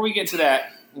team. Before we get to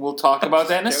that, we'll talk about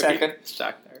that in a second.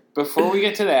 Before we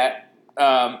get to that,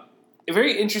 a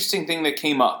very interesting thing that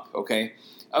came up, okay?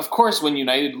 of course, when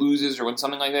United loses or when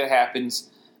something like that happens,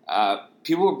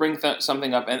 people will bring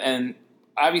something up, and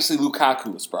obviously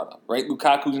Lukaku was brought up, right?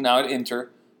 Lukaku's now at Inter,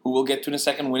 who we'll get to in a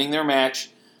second, winning their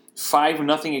match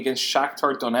 5-0 against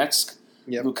Shakhtar Donetsk.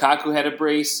 Yep. Lukaku had a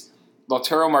brace.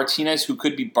 Lautaro Martinez, who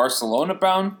could be Barcelona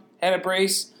bound, had a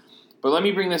brace. But let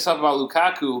me bring this up about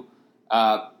Lukaku.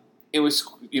 It was,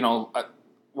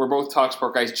 we're both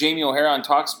TalkSport guys. Jamie O'Hara on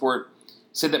TalkSport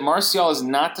said that Martial is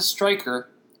not the striker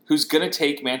who's going to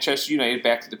take Manchester United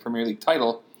back to the Premier League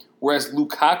title, whereas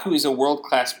Lukaku is a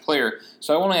world-class player.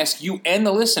 So I want to ask you and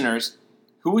the listeners,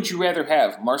 who would you rather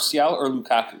have, Martial or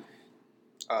Lukaku?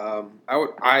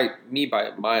 Me by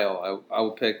a mile. I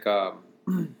would pick.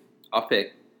 I'll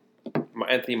pick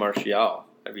Anthony Martial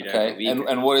every day. Okay,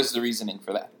 and what is the reasoning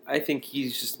for that? I think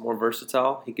he's just more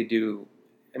versatile. He could do.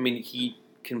 I mean, he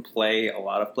can play a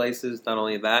lot of places. Not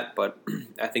only that, but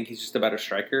I think he's just a better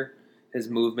striker. His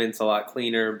movement's a lot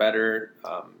cleaner, better.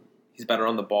 He's better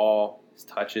on the ball. His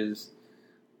touches.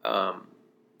 I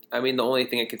mean, the only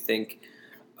thing I could think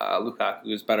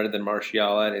Lukaku is better than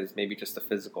Martial at is maybe just the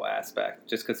physical aspect,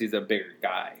 just because he's a bigger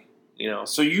guy.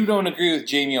 So you don't agree with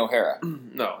Jamie O'Hara?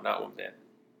 No, not one bit.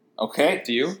 Okay.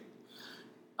 Do you?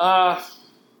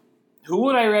 Who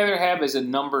would I rather have as a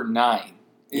number 9?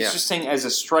 It's just saying as a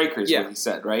striker is what he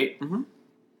said, right?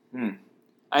 Mm-hmm.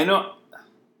 I know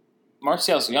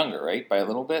Martial's younger, right? By a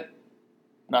little bit?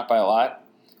 Not by a lot?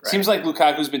 Right. Seems like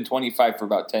Lukaku's been 25 for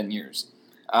about 10 years.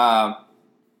 And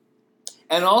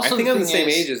also I think I'm the same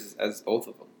age as both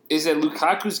of them. Is that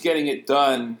Lukaku's getting it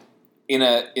done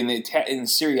in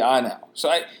Serie A now.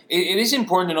 So it is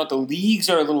important to note the leagues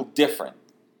are a little different.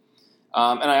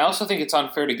 And I also think it's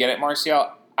unfair to get at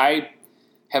Martial. I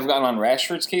have gotten on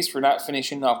Rashford's case for not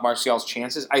finishing off Martial's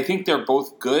chances. I think they're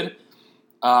both good.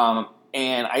 And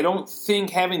I don't think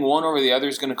having one over the other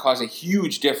is going to cause a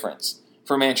huge difference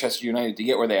for Manchester United to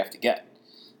get where they have to get.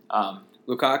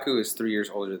 Lukaku is 3 years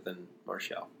older than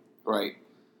Martial. Right.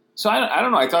 So I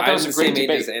don't know. I thought that was a great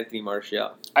debate. As Anthony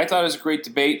Martial. I thought it was a great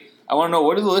debate. I want to know,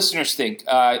 what do the listeners think?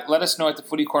 Let us know at the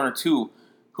Footy Corner too.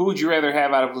 Who would you rather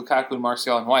have out of Lukaku and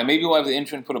Martial, and why? Maybe we'll have the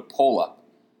intern put a poll up.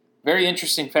 Very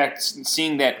interesting fact,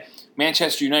 seeing that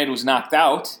Manchester United was knocked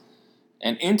out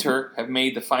and Inter have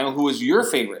made the final. Who was your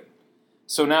favorite?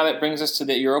 So now that brings us to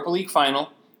the Europa League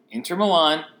final. Inter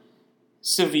Milan,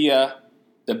 Sevilla,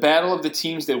 the battle of the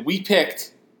teams that we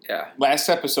picked last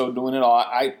episode to win it all.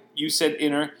 You said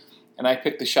Inter, and I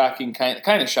picked the shocking, kind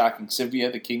of shocking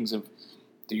Sevilla, the kings of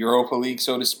the Europa League,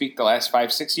 so to speak, the last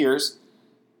 5-6 years.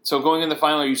 So going in the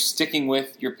final, are you sticking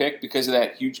with your pick because of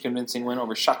that huge convincing win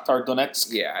over Shakhtar Donetsk?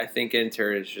 Yeah, I think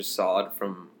Inter is just solid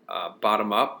from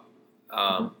bottom up.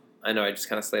 I know I just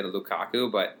kind of slated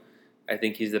Lukaku, but I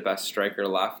think he's the best striker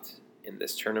left in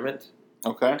this tournament.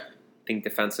 Okay. I think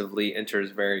defensively, Inter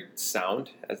is very sound,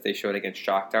 as they showed against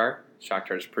Shakhtar.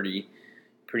 Shakhtar is pretty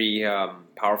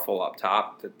powerful up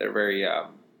top. They're very I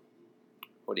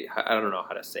don't know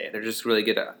how to say it. They're just really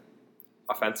good at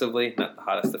offensively, not the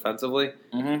hottest defensively,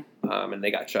 and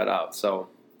they got shut out. So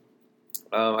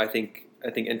I think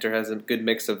Inter has a good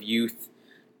mix of youth,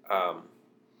 and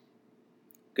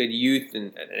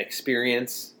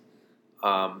experience.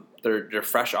 They're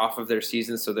fresh off of their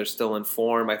season, so they're still in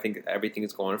form. I think everything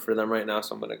is going for them right now,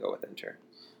 so I'm going to go with Inter.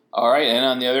 All right, and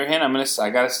on the other hand, I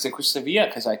got to stick with Sevilla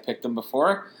because I picked them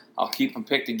before. I'll keep them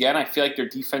picked again. I feel like their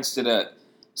defense did a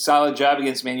solid job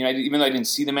against Man United, even though I didn't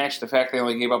see the match. The fact they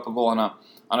only gave up a goal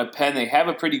on a pen, they have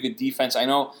a pretty good defense. I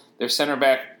know their center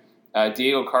back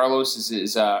Diego Carlos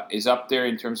is up there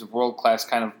in terms of world class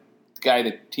kind of guy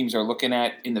that teams are looking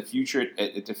at in the future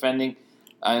at defending.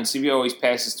 And Sevilla always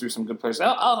passes through some good players.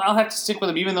 I'll have to stick with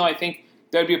them, even though I think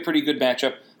that would be a pretty good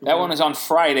matchup. That one is on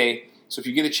Friday, so if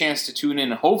you get a chance to tune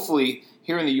in, hopefully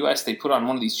here in the U.S. they put on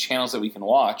one of these channels that we can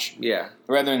watch. Yeah.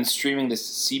 Rather than streaming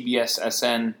this CBS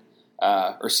SN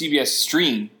or CBS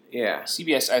Stream. Yeah.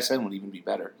 CBS SN would even be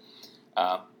better.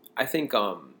 I think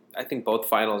both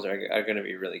finals are going to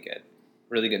be really good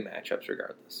matchups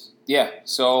regardless. Yeah,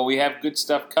 so we have good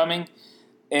stuff coming,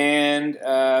 and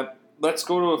let's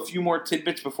go to a few more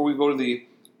tidbits before we go to the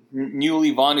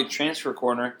newly vaunted transfer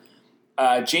corner.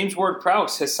 James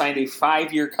Ward-Prowse has signed a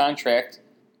 5-year contract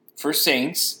for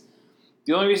Saints.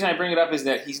 The only reason I bring it up is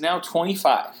that he's now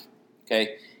 25.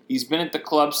 Okay, he's been at the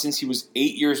club since he was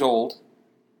 8 years old,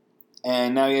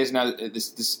 and now he has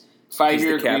this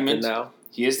 5-year agreement. Now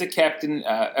he is the captain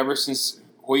ever since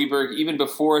Højbjerg, even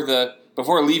before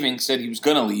leaving, said he was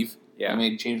going to leave. Yeah, I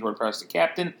made James Ward-Prowse the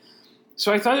captain.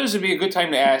 So I thought this would be a good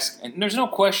time to ask, and there's no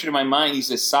question in my mind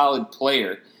he's a solid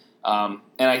player, and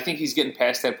I think he's getting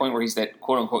past that point where he's that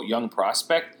quote-unquote young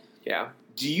prospect. Yeah.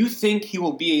 Do you think he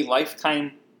will be a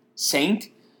lifetime Saint,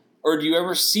 Or do you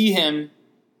ever see him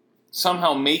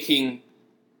somehow making,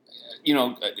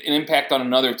 an impact on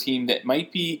another team that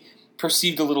might be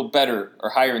perceived a little better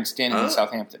or higher in standing than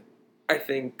Southampton? I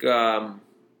think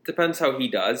depends how he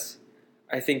does.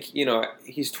 I think,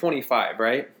 he's 25,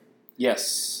 right?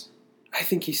 Yes. I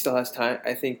think he still has time.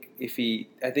 I think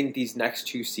these next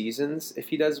 2 seasons, if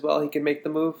he does well, he can make the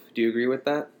move. Do you agree with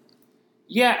that?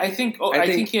 Yeah, I think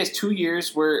he has 2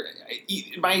 years where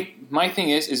my thing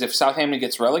is if Southampton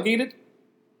gets relegated,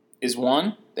 is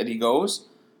one that he goes,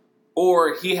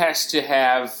 or he has to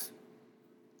have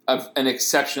an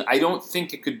exception. I don't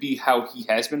think it could be how he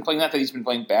has been playing. Not that he's been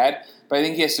playing bad, but I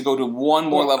think he has to go to one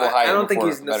more level higher. I don't think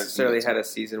he's necessarily had a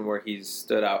season where he's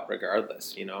stood out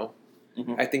regardless,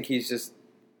 Mm-hmm. I think he's just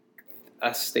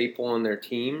a staple in their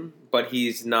team, but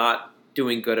he's not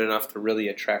doing good enough to really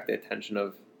attract the attention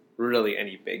of really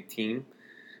any big team.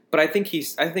 But I think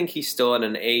he's still at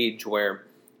an age where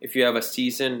if you have a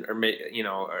season or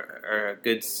a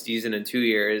good season in 2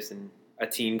 years and a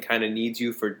team kind of needs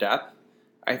you for depth,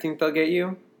 I think they'll get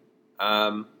you.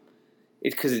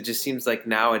 Because it just seems like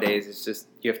nowadays it's just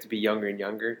you have to be younger and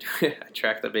younger to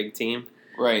attract a big team.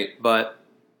 Right. But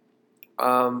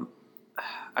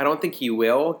I don't think he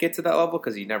will get to that level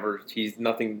because he's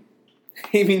nothing,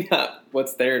 maybe not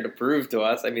what's there to prove to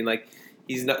us. I mean,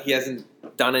 he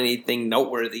hasn't done anything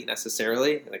noteworthy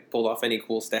necessarily, pulled off any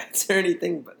cool stats or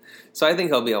anything. But so I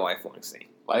think he'll be a lifelong Saint.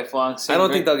 Lifelong Saint. I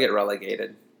don't think they'll get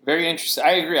relegated. Very interesting.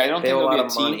 I agree. I don't think there'll be a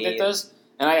team that does.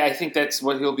 And I think that's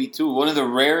what he'll be too. One of the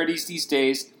rarities these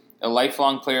days, a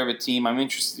lifelong player of a team. I'm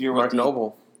interested to hear what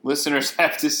the listeners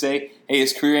have to say. Hey,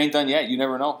 his career ain't done yet. You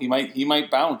never know. He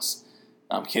might bounce.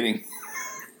 No, I'm kidding.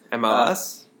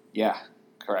 MLS? Yeah,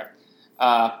 correct.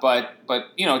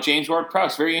 But James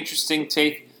Ward-Prowse, very interesting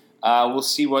take. We'll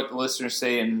see what the listeners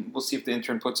say, and we'll see if the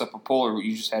intern puts up a poll or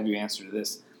you just have your answer to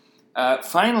this.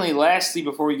 Finally, lastly,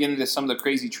 before we get into some of the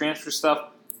crazy transfer stuff,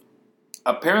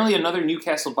 apparently another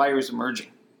Newcastle buyer is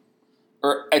emerging,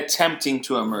 or attempting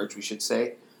to emerge, we should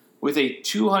say, with a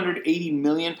 £280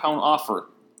 million offer,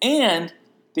 and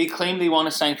they claim they want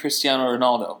to sign Cristiano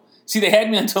Ronaldo. See, they had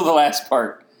me until the last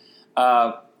part.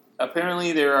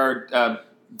 Apparently there are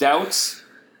doubts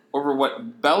over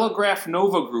what Belgraph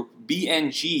Nova Group,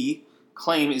 BNG,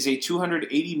 claim is a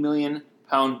 £280 million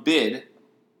bid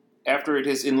after it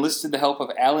has enlisted the help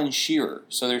of Alan Shearer.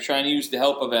 So they're trying to use the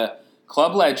help of a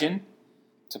club legend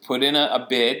to put in a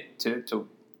bid to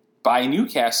buy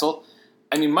Newcastle.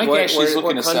 I mean, Mike Ashley's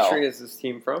looking to sell. What country is this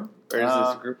team from? Or is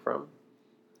this group from?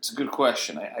 It's a good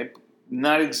question. I'm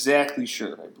not exactly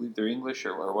sure. I believe they're English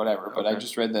or whatever, but I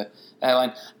just read the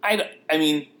headline. I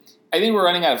think we're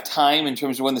running out of time in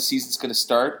terms of when the season's going to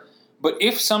start. But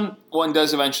if someone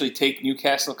does eventually take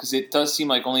Newcastle, because it does seem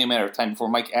like only a matter of time before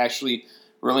Mike Ashley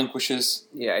relinquishes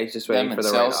he's just waiting for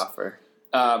the right offer.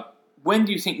 When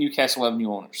do you think Newcastle will have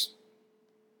new owners?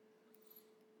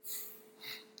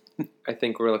 I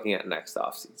think we're looking at next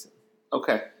offseason.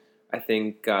 Okay. I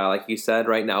think, like you said,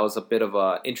 right now is a bit of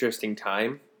an interesting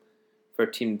time for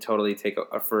a team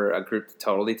to for a group to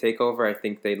totally take over. I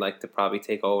think they'd like to probably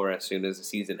take over as soon as the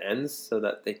season ends so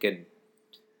that they could,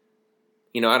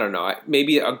 I don't know,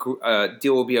 maybe a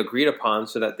deal will be agreed upon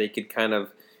so that they could kind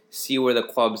of see where the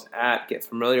club's at, get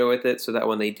familiar with it, so that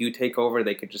when they do take over,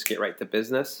 they could just get right to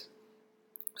business.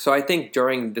 So I think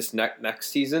during this next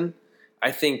season,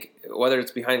 I think whether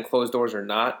it's behind closed doors or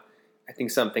not, I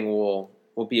think something will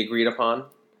be agreed upon.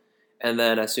 And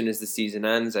then as soon as the season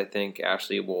ends, I think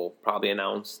Ashley will probably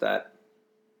announce that,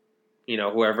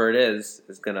 whoever it is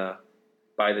going to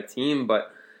buy the team.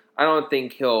 But I don't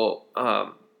think he'll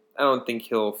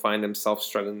find himself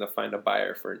struggling to find a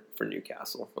buyer for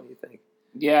Newcastle. What do you think?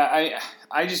 Yeah,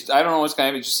 I don't know what's going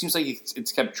to happen. It just seems like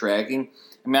it's kept dragging.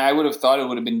 I mean, I would have thought it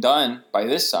would have been done by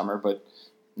this summer, but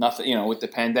nothing, with the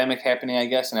pandemic happening, I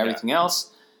guess, and everything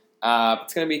else.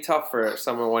 It's going to be tough for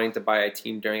someone wanting to buy a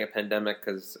team during a pandemic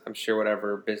because I'm sure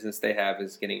whatever business they have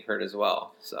is getting hurt as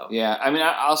well. So yeah, I mean,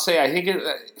 I'll say I think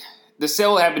the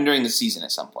sale will happen during the season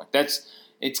at some point.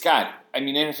 It's got it. I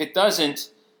mean, and if it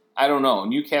doesn't, I don't know.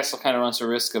 Newcastle kind of runs the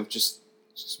risk of just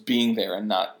being there and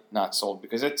not sold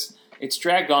because it's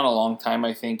dragged on a long time.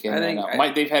 I think,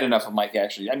 and they've had enough of Mike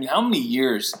Ashley. I mean, how many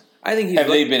years? I think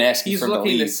they been asking for the league?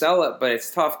 He's looking to sell it, but it's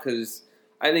tough because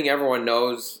I think everyone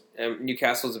knows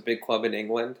Newcastle's a big club in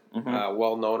England,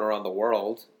 well known around the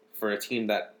world for a team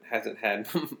that hasn't had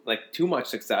too much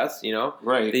success.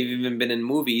 Right? They've even been in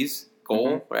movies.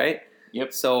 Right?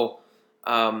 Yep. So,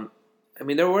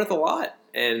 they're worth a lot,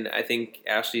 and I think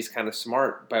Ashley's kind of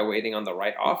smart by waiting on the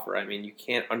right offer. I mean, you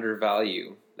can't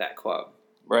undervalue that club.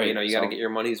 Right. You got to get your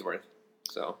money's worth.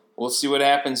 So We'll see what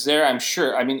happens there. I'm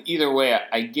sure. I mean, either way,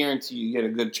 I guarantee you get a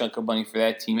good chunk of money for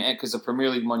that team because the Premier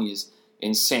League money is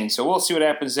insane. So we'll see what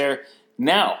happens there.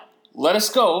 Now, let us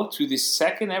go to the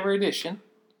second ever edition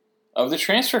of the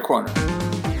Transfer Corner.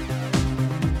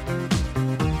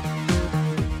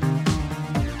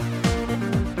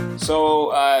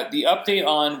 So the update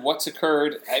on what's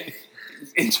occurred,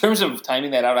 in terms of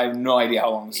timing that out, I have no idea how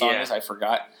long the song is. I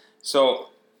forgot. So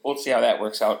we'll see how that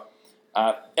works out.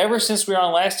 Ever since we were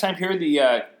on last time, here are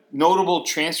the notable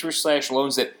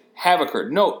transfer/loans that have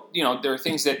occurred. Note, there are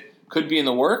things that could be in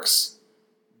the works,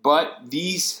 but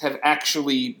these have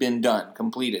actually been done,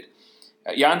 completed.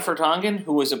 Jan Vertonghen,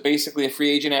 who was basically a free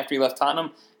agent after he left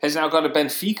Tottenham, has now gone to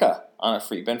Benfica on a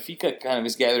free. Benfica kind of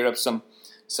has gathered up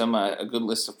a good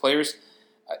list of players.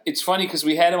 It's funny because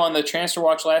we had him on the transfer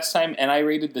watch last time, and I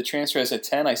rated the transfer as a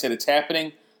 10. I said it's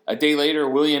happening. A day later,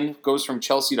 Willian goes from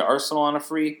Chelsea to Arsenal on a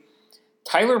free.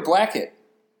 Tyler Blackett,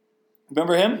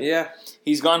 remember him? Yeah.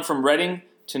 He's gone from Reading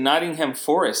to Nottingham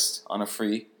Forest on a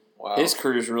free. Wow. His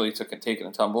career's really taken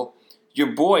a tumble.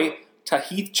 Your boy,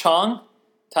 Tahith Chong,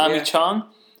 Chong,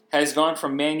 has gone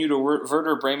from Man U to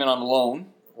Werder Bremen on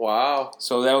loan. Wow.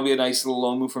 So that'll be a nice little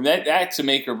loan move from that. That's a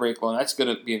make or break loan. That's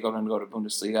going to be a good one to go to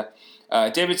Bundesliga.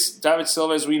 David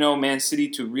Silva, as we know, Man City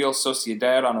to Real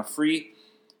Sociedad on a free.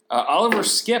 Oliver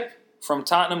Skipp from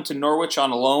Tottenham to Norwich on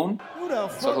a loan.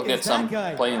 So he'll get some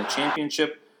play in the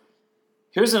Championship.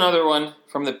 Here's another one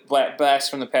from the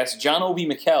blast from the past. John Obi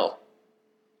Mikel.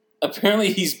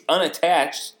 Apparently he's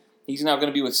unattached. He's now going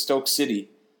to be with Stoke City.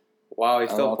 Wow, he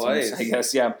still plays. I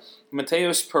guess, yeah.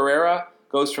 Mateus Pereira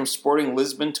goes from Sporting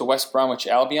Lisbon to West Bromwich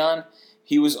Albion.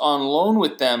 He was on loan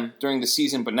with them during the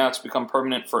season, but now it's become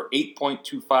permanent for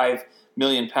 £8.25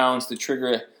 million. The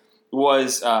trigger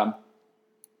was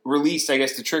released. I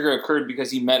guess the trigger occurred because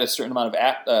he met a certain amount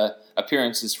of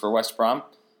appearances for West Brom,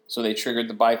 so they triggered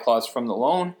the buy clause from the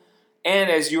loan. And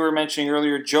as you were mentioning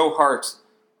earlier, Joe Hart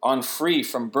on free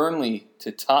from Burnley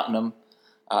to Tottenham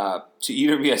to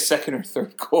either be a second or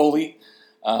third goalie.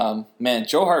 Man,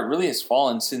 Joe Hart really has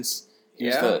fallen since he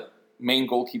was the main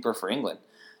goalkeeper for England.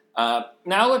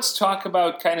 Now let's talk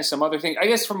about kind of some other things. I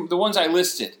guess from the ones I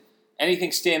listed,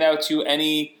 anything stand out to you?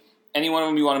 Any one of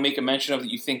them you want to make a mention of that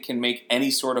you think can make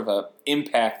any sort of a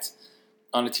impact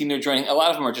on a team they're joining? A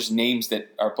lot of them are just names that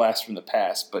are blasts from the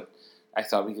past, but I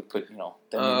thought we could put them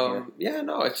in here. Yeah,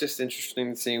 no, it's just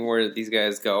interesting seeing where these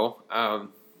guys go.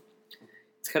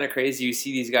 It's kind of crazy. You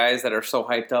see these guys that are so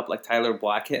hyped up, like Tyler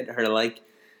Blackett, or like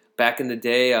back in the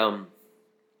day,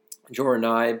 Jordan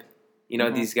Ibe.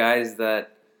 These guys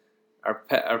that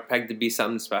are pegged to be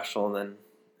something special, and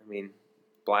then,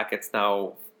 Blackett's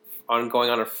now going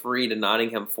on a free to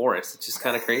Nottingham Forest. It's just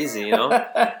kind of crazy,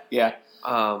 Yeah.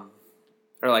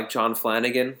 Or like John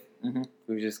Flanagan,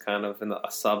 who's just kind of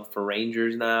a sub for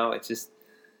Rangers now. It's just,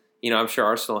 I'm sure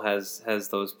Arsenal has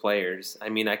those players. I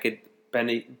could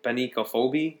Beniko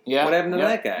Fobi. Yeah. What happened to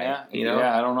that guy?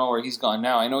 Yeah, I don't know where he's gone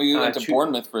now. I know he went to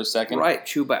Bournemouth for a second. Right,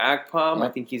 Chuba Akpom. Yeah. I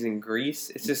think he's in Greece.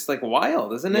 It's just like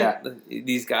wild, isn't it? Yeah.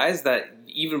 These guys that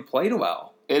even played well.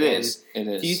 It is.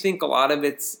 Do you think a lot of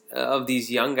it's of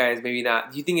these young guys? Maybe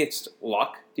not. Do you think it's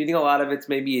luck? Do you think a lot of it's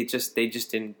maybe they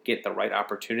just didn't get the right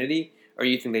opportunity, or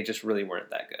you think they just really weren't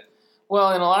that good?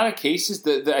 Well, in a lot of cases,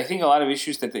 I think a lot of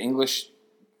issues that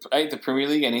the Premier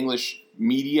League and English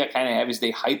media kind of have is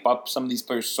they hype up some of these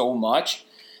players so much,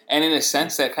 and in a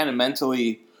sense that kind of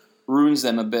mentally ruins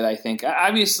them a bit, I think.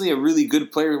 Obviously, a really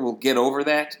good player will get over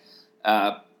that,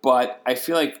 but I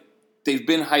feel like they've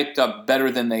been hyped up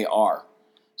better than they are.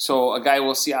 So a guy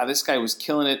will see, this guy was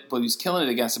killing it, but he's killing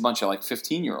it against a bunch of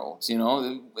 15-year-olds,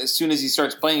 As soon as he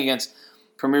starts playing against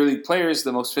Premier League players,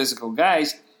 the most physical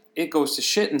guys, it goes to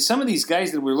shit. And some of these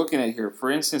guys that we're looking at here, for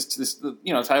instance,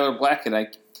 Tyler Blackett, I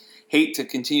hate to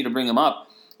continue to bring him up.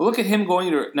 But look at him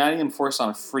going to Nottingham Forest on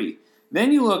a free.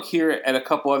 Then you look here at a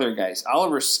couple other guys.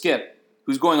 Oliver Skipp,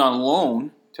 who's going on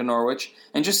loan to Norwich.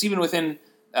 And just even within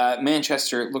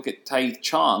Manchester, look at Tahith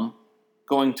Chong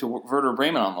going to Werder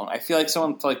Bremen on loan. I feel like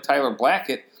someone like Tyler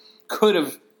Blackett could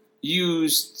have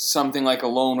used something like a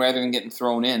loan rather than getting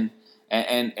thrown in.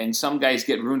 And some guys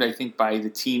get ruined, I think, by the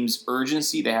team's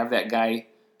urgency to have that guy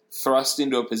thrust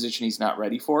into a position he's not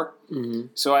ready for. Mm-hmm.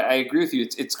 So I agree with you.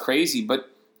 It's crazy, but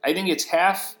I think it's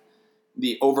half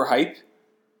the overhype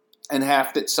and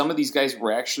half that some of these guys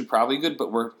were actually probably good,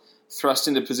 but were thrust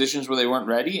into positions where they weren't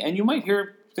ready. And you might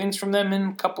hear things from them in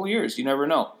a couple of years. You never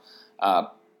know.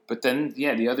 But then,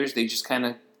 the others, they just kind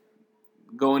of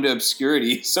go into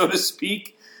obscurity, so to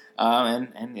speak.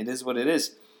 And it is what it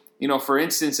is. For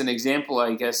instance, an example,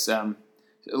 I guess,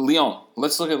 Lyon.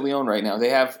 Let's look at Lyon right now. They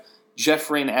have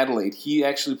Jeffrey Adelaide. He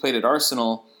actually played at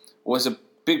Arsenal, was a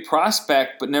big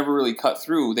prospect, but never really cut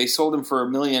through. They sold him for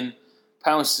 £1 million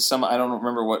to some, I don't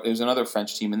remember what, it was another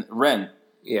French team, in Rennes.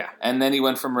 Yeah. And then he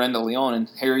went from Rennes to Lyon, and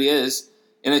here he is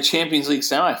in a Champions League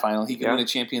semifinal. He can win a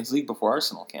Champions League before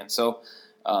Arsenal can. So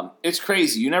it's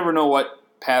crazy. You never know what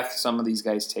path some of these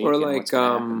guys take. Or like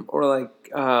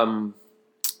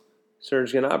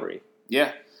Serge Gnabry.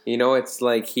 Yeah. It's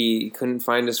like he couldn't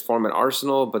find his form at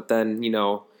Arsenal, but then,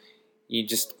 he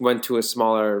just went to a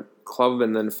smaller club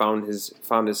and then found his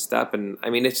step. And I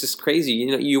mean, it's just crazy.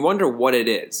 You wonder what it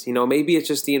is. Maybe it's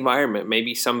just the environment.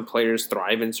 Maybe some players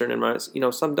thrive in certain environments.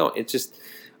 Some don't. It's just,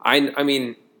 I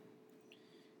mean,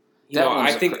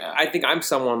 I think I'm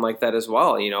someone like that as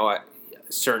well.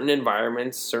 Certain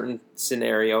environments, certain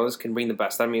scenarios can bring the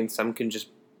best. I mean, some can just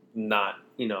not,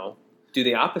 do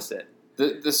the opposite.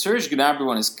 The Serge Gnabry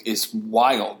one is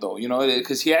wild, though,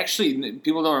 because he actually,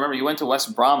 people don't remember, he went to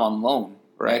West Brom on loan,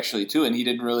 actually, too, and he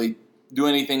didn't really do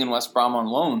anything in West Brom on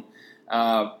loan.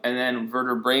 And then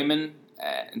Werder Bremen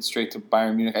and straight to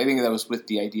Bayern Munich. I think that was with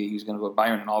the idea he was going to go to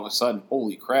Bayern, and all of a sudden,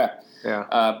 holy crap. Yeah.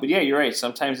 But yeah, you're right.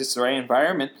 Sometimes it's the right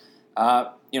environment.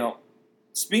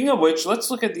 Speaking of which, let's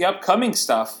look at the upcoming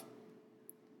stuff.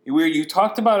 You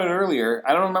talked about it earlier.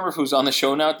 I don't remember if it was on the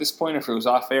show now at this point or if it was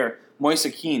off air. Moise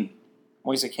Kean,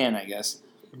 I guess.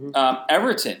 Mm-hmm.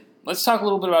 Everton. Let's talk a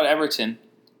little bit about Everton.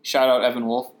 Shout out Evan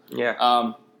Wolf.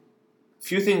 Yeah.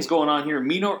 Few things going on here.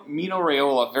 Mino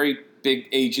Raiola, very big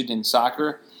agent in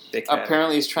soccer,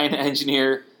 apparently is trying to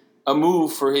engineer a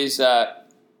move for his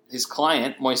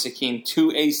client, Moise Kean,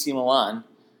 to AC Milan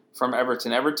from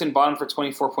Everton. Everton bought him for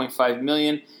 $24.5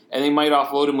 million, and they might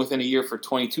offload him within a year for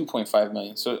 $22.5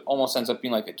 million. So it almost ends up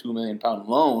being like a £2 million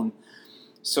loan.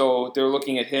 So they're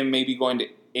looking at him maybe going to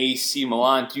AC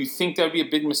Milan. Do you think that would be a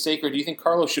big mistake, or do you think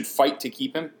Carlo should fight to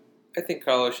keep him? I think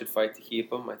Carlo should fight to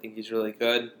keep him. I think he's really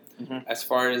good. Mm-hmm. As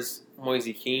far as Moise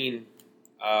Kean,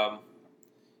 if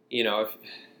you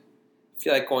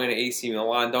feel like going to AC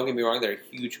Milan, don't get me wrong, they're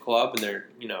a huge club and they're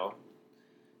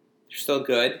still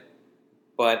good,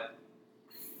 but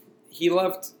he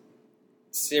left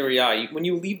Serie A. When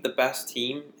you leave the best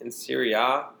team in Serie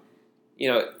A,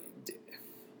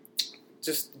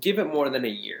 just give it more than a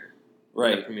year.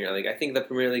 Right. In the Premier League. I think the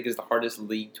Premier League is the hardest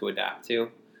league to adapt to.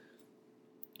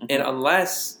 Mm-hmm. And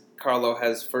unless Carlo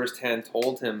has firsthand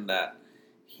told him that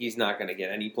he's not going to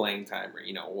get any playing time or,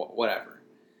 whatever,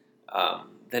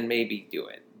 then maybe do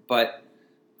it. But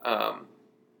I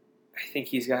think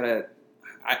he's got to...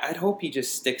 I'd hope he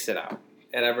just sticks it out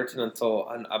at Everton until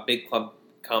a big club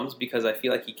comes, because I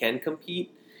feel like he can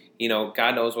compete.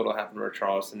 God knows what will happen to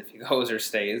Richarlison if he goes or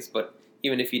stays, but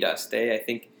even if he does stay, I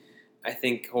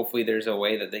think hopefully there's a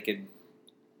way that they could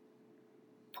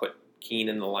put Keane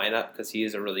in the lineup, because he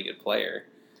is a really good player.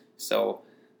 So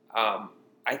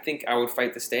I think I would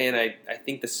fight to stay, and I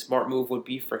think the smart move would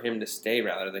be for him to stay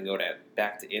rather than go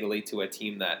back to Italy to a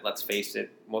team that, let's face it,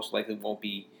 most likely won't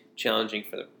be challenging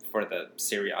for the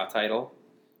Serie A title.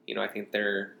 I think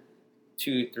they're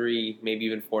 2, 3, maybe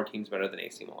even 4 teams better than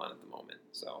AC Milan at the moment.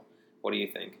 So what do you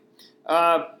think?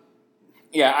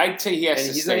 Yeah, I'd say he has to stay.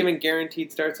 And he's not even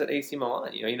guaranteed starts at AC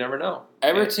Milan. You never know.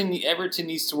 Everton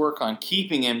needs to work on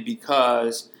keeping him,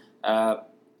 because I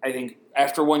think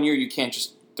after 1 year you can't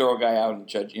just throw a guy out and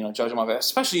judge him off.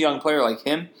 Especially a young player like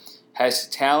him, has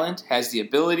talent, has the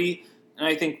ability, and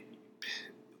I think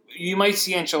you might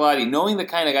see Ancelotti, knowing the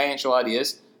kind of guy Ancelotti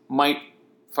is, might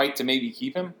fight to maybe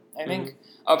keep him. I think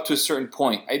up to a certain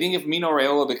point. I think if Mino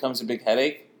Raiola becomes a big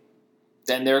headache,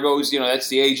 then there goes that's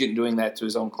the agent doing that to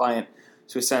his own client,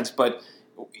 to a sense. But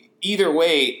either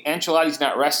way, Ancelotti's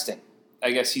not resting.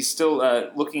 I guess he's still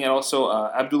looking at also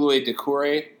Abdoulaye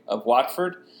Doucouré of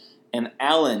Watford and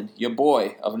Allen, your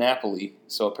boy, of Napoli.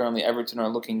 So apparently Everton are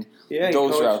looking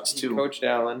those routes too. He coached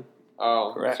Allen.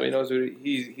 Oh, correct. So he knows what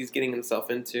he's getting himself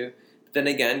into. But then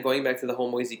again, going back to the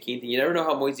whole Moise Kean thing, you never know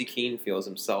how Moise Kean feels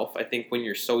himself. I think when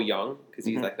you're so young, because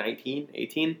he's like 19,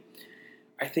 18,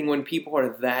 I think when people are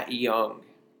that young,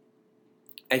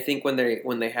 I think when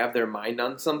they have their mind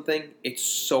on something, it's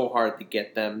so hard to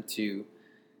get them to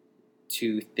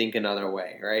think another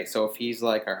way, right? So if he's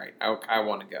like, all right, I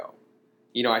want to go,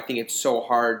 I think it's so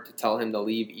hard to tell him to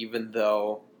leave, even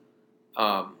though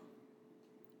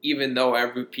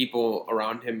every people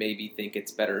around him maybe think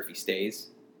it's better if he stays.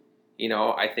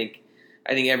 I think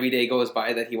every day goes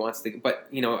by that he wants to, but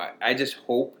I just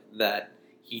hope that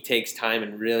he takes time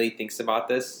and really thinks about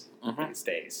this. And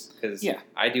stays, because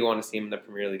I do want to see him in the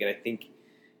Premier League, and I think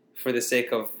for the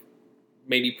sake of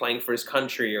maybe playing for his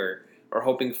country or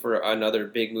hoping for another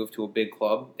big move to a big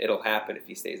club, it'll happen if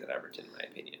he stays at Everton, in my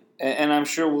opinion. And I'm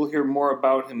sure we'll hear more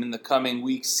about him in the coming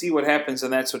weeks, see what happens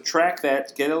on that. So track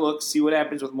that, get a look, see what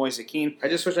happens with Moise Kean. I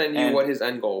just wish I knew what his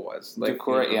end goal was.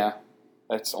 Yeah.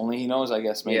 That's only he knows, I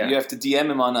guess. Maybe you have to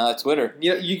DM him on Twitter.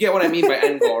 You get what I mean by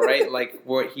end goal, right? Like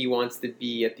what he wants to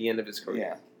be at the end of his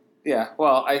career. Yeah.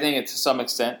 Well, I think to some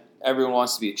extent, everyone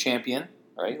wants to be a champion,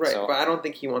 right? Right, but I don't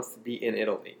think he wants to be in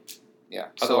Italy. Yeah.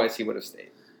 Otherwise, he would have stayed.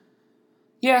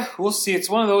 Yeah, we'll see. It's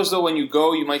one of those, though, when you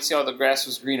go, you might see how the grass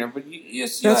was greener. But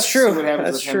that's true. See what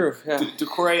happens that's true. Yeah.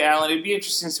 Decore Allen. It'd be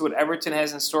interesting to see what Everton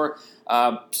has in store.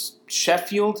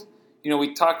 Sheffield,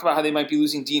 we talked about how they might be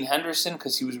losing Dean Henderson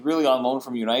because he was really on loan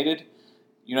from United.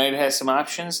 United has some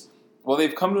options. Well,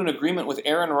 they've come to an agreement with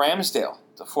Aaron Ramsdale,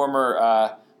 the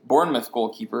former Bournemouth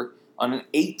goalkeeper, on an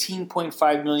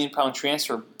 £18.5 million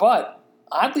transfer. But,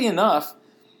 oddly enough,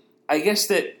 I guess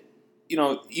that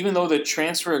even though the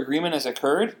transfer agreement has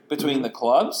occurred between the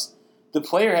clubs, the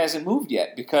player hasn't moved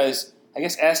yet because I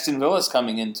guess Aston Villa's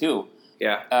coming in too.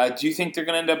 Yeah. Do you think they're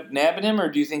going to end up nabbing him, or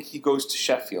do you think he goes to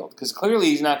Sheffield? Because clearly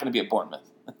he's not going to be at Bournemouth.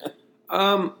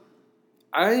 I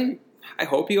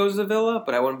hope he goes to Villa,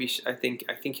 but I wouldn't be. I think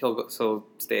he'll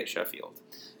stay at Sheffield.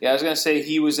 Yeah, I was going to say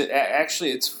he was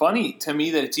actually. It's funny to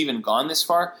me that it's even gone this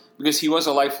far because he was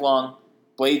a lifelong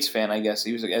Blades fan. I guess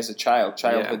he was as a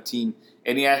childhood teen.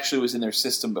 And he actually was in their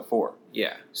system before.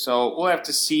 Yeah. So we'll have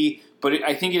to see. But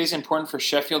I think it is important for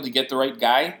Sheffield to get the right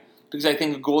guy because I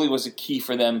think a goalie was a key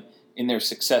for them in their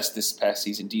success this past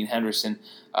season, Dean Henderson.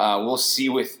 We'll see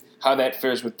with how that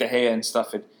fares with De Gea and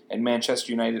stuff at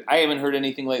Manchester United. I haven't heard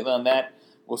anything lately on that.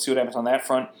 We'll see what happens on that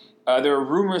front. There are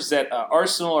rumors that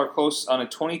Arsenal are close on a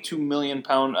 £22 million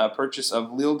purchase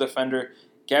of Lille defender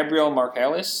Gabriel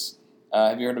Marcalis.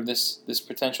 Have you heard of this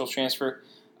potential transfer?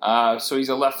 So he's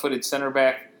a left-footed center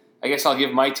back. I guess I'll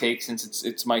give my take since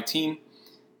it's my team.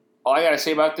 All I got to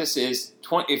say about this is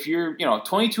if you're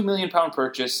 £22 million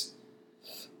purchase,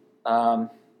 I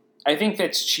think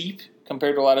that's cheap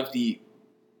compared to a lot of the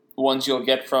ones you'll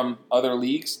get from other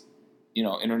leagues,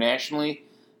 internationally.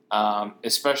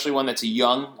 Especially one that's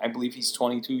I believe he's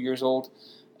 22 years old,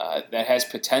 that has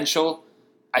potential.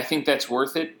 I think that's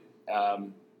worth it.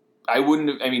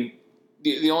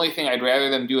 The only thing I'd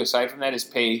rather them do aside from that is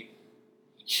pay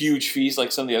huge fees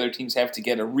like some of the other teams have to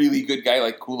get a really good guy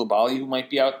like Koulibaly who might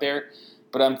be out there.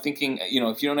 But I'm thinking,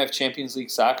 if you don't have Champions League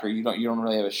soccer, you don't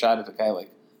really have a shot at a guy like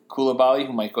Koulibaly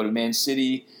who might go to Man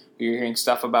City, who you're hearing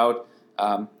stuff about.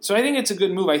 So I think it's a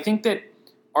good move. I think that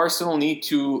Arsenal need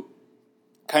to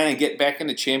kind of get back in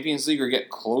the Champions League or get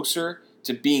closer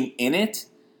to being in it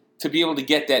to be able to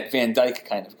get that Van Dijk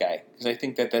kind of guy, because I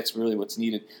think that's really what's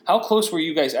needed. How close were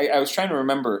you guys? I was trying to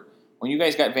remember when you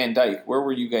guys got Van Dijk. Where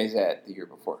were you guys at the year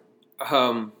before?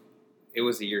 It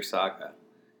was a year saga.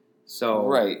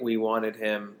 So we wanted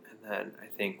him, and then I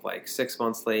think like 6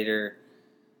 months later,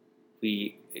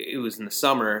 it was in the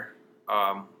summer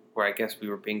where I guess we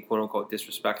were being quote unquote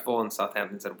disrespectful, and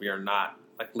Southampton said we are not.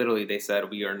 Like literally, they said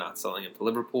we are not selling him to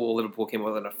Liverpool. Liverpool came up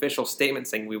with an official statement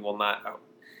saying we will not.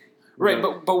 Right,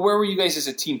 but where were you guys as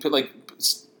a team? Like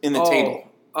in the table?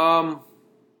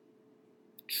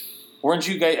 Weren't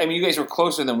you guys? I mean, you guys were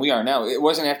closer than we are now. It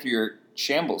wasn't after your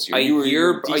shambles year.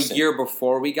 A year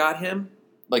before we got him.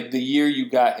 Like the year you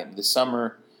got him, the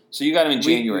summer. So you got him in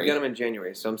January. We got him in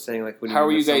January. So I'm saying like, how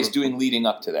are you guys doing leading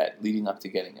up to that? Leading up to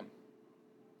getting him,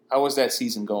 how was that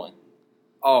season going?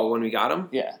 Oh, when we got him,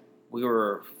 yeah, we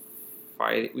were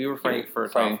fighting for a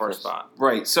top 4 spot.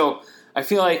 Right. So I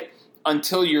feel like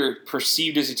until you're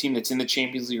perceived as a team that's in the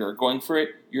Champions League or going for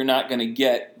it, you're not going to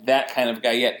get that kind of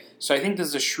guy yet. So I think this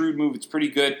is a shrewd move. It's pretty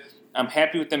good. I'm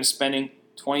happy with them spending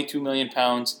 £22 million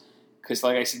because,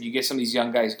 like I said, you get some of these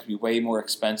young guys who could be way more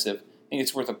expensive. I think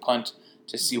it's worth a punt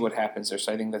to see what happens there.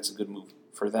 So I think that's a good move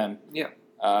for them. Yeah.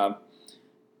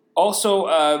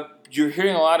 Also, you're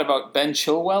hearing a lot about Ben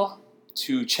Chilwell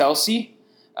to Chelsea.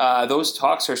 Those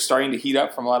talks are starting to heat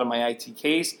up from a lot of my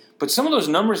ITKs. But some of those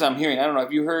numbers I'm hearing, I don't know,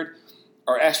 have you heard,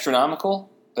 are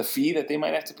astronomical. The fee that they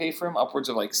might have to pay for him, upwards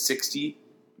of like $60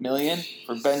 million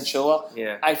for Ben Chilwell.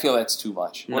 Yeah. I feel that's too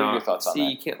much. What are your thoughts on that?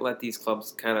 You can't let these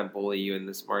clubs kind of bully you in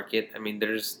this market. I mean,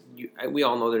 we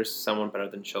all know there's someone better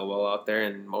than Chilwell out there,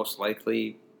 and most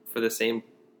likely for the same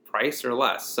price or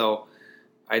less. So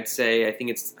I'd say I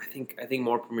think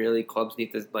more Premier League clubs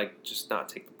need to like just not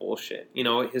take the bullshit.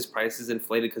 His price is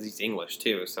inflated because he's English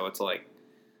too. So it's like,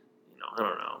 I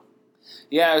don't know.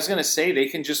 Yeah, I was going to say they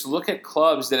can just look at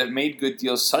clubs that have made good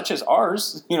deals, such as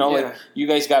ours. Like you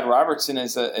guys got Robertson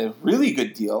as a really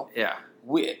good deal. Yeah,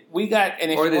 we got,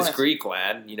 and if or this Greek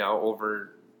lad,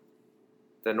 over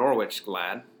the Norwich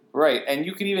lad, right? And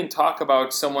you could even talk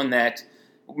about someone that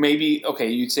maybe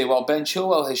you'd say, well, Ben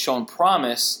Chilwell has shown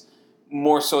promise.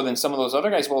 more so than some of those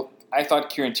other guys. Well, I thought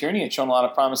Kieran Tierney had shown a lot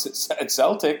of promise at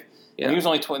Celtic. Yeah. And he was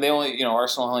only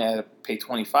Arsenal only had to pay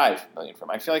 $25 million for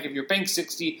him. I feel like if you're paying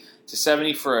 60 to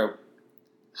 70 for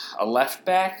a left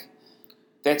back,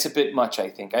 that's a bit much. I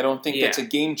think. I don't think that's a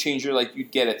game changer like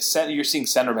you'd get at center. You're seeing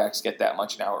center backs get that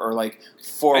much now, or like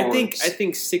forwards. I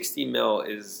think 60 mil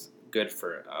is good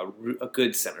for a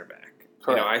good center back.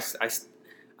 Correct.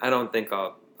 I don't think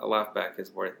a left back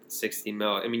is worth 60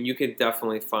 mil. I mean, you could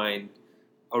definitely find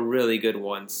a really good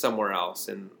one somewhere else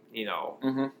in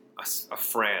a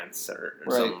France or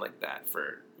something like that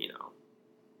for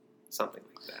something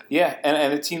like that. Yeah,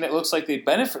 and a team that looks like they'd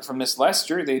benefit from this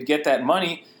Leicester, they'd get that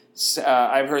money.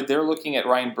 I've heard they're looking at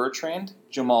Ryan Bertrand,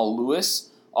 Jamal Lewis,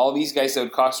 all these guys that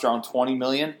would cost around $20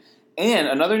 million. And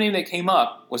another name that came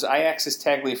up was Ajax's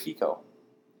Tagliafico,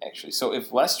 actually. So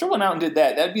if Leicester went out and did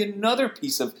that, that'd be another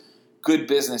piece of good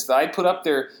business that I'd put up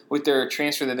there with their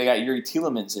transfer that they got Yuri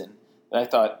Tielemans in. That I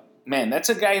thought, man, that's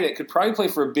a guy that could probably play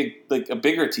for a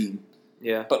bigger team.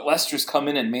 Yeah. But Leicester's come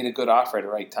in and made a good offer at the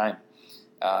right time.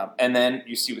 And then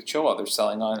you see with Chilwell, they're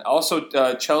selling on. Also,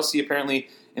 Chelsea apparently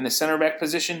in the center back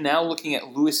position, now looking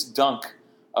at Lewis Dunk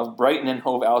of Brighton and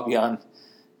Hove Albion.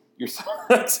 Your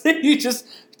thoughts? You just,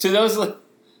 to those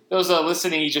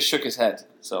listening, he just shook his head.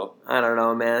 So I don't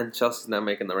know, man. Chelsea's not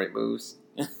making the right moves.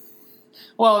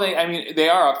 Well, they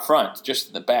are up front, just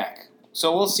in the back.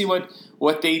 So we'll see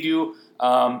what they do.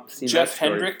 Jeff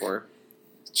Hendrick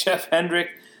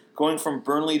going from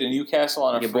Burnley to Newcastle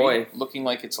on a free, looking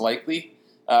like it's likely.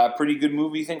 Pretty good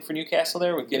move, you think, for Newcastle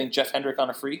there with getting Jeff Hendrick on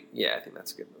a free? Yeah, I think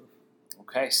that's a good move.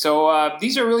 Okay, so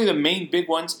these are really the main big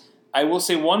ones. I will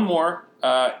say one more.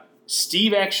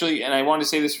 Steve actually, and I want to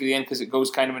say this for the end because it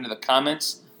goes kind of into the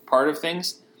comments part of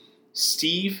things.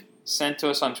 Steve sent to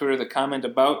us on Twitter the comment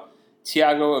about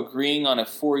Thiago agreeing on a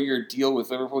 4-year deal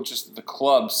with Liverpool, just the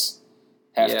clubs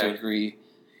have to agree.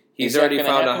 He's already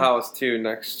found a house, too,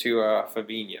 next to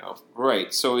Fabinho.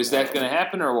 Right. So is that going to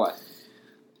happen or what?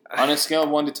 On a scale of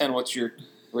 1 to 10, what's your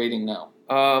rating now?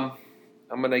 I'm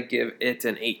going to give it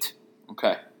an 8.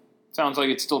 Okay. Sounds like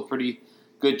it's still a pretty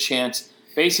good chance.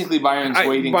 Basically, Bayern's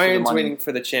waiting for the money. Waiting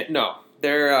for the chance. No.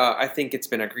 I think it's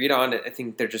been agreed on. I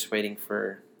think they're just waiting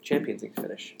for Champions League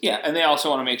finish. Yeah, and they also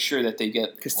want to make sure that they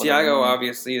get... Because Thiago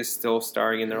obviously is still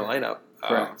starring in their lineup.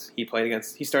 Correct. He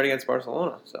started against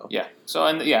Barcelona. So yeah. So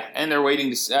and they're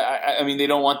waiting to. I mean, they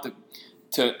don't want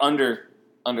to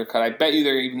undercut. I bet you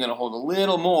they're even going to hold a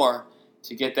little more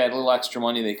to get that little extra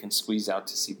money they can squeeze out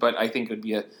to see. But I think it would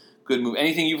be a good move.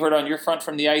 Anything you've heard on your front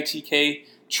from the ITK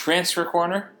transfer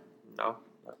corner? No,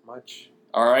 not much.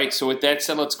 All right. So with that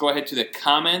said, let's go ahead to the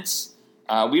comments.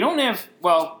 We don't have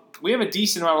we have a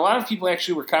decent amount. A lot of people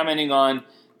actually were commenting on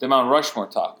the Mount Rushmore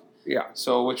talk. Yeah.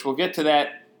 So which we'll get to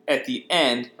that at the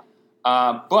end.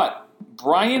 But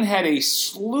Brian had a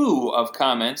slew of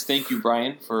comments. Thank you,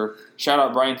 Brian, shout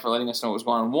out Brian for letting us know what was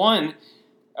going on. One,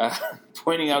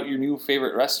 pointing out your new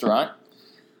favorite restaurant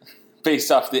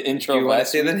based off the intro. Do you want to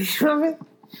say the name of it?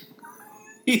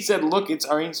 He said, "Look, it's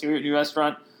Arian's favorite new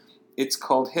restaurant. It's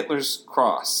called Hitler's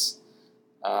Cross."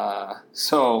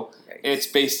 So it's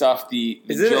based off the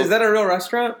Is that a real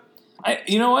restaurant?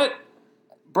 You know what,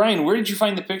 Brian? Where did you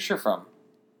find the picture from?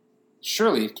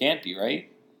 Surely it can't be, right?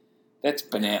 That's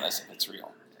bananas if it's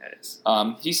real. That is.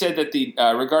 He said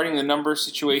that regarding the number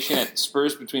situation at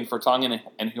Spurs between Vertonghen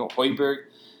and Højbjerg,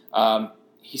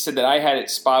 he said that I had it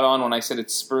spot on when I said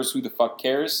it's Spurs, who the fuck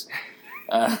cares?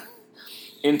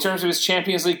 In terms of his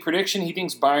Champions League prediction, he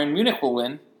thinks Bayern Munich will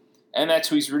win, and that's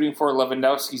who he's rooting for.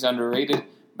 Lewandowski's underrated,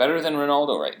 better than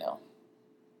Ronaldo right now.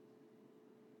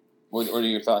 What are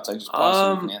your thoughts? I just paused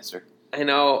so you can answer. I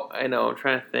know. I'm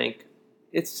trying to think.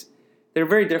 They're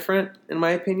very different, in my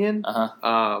opinion.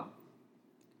 Uh-huh.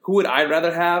 Who would I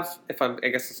rather have if I'm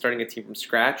starting a team from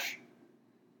scratch?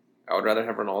 I would rather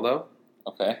have Ronaldo.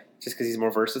 Okay. Just because he's more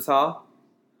versatile.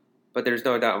 But there's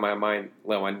no doubt in my mind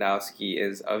Lewandowski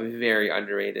is a very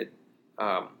underrated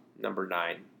number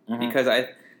 9. Mm-hmm. Because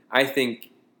I think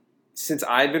since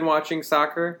I've been watching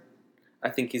soccer, I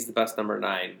think he's the best number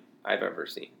 9 I've ever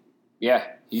seen. Yeah,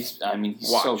 he's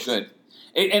so good.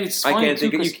 And it's funny I can't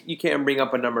think you can't bring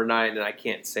up a number 9 and I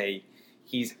can't say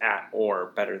he's at or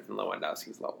better than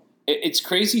Lewandowski's level. It's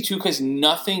crazy too because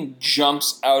nothing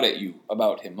jumps out at you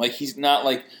about him. Like he's not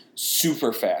like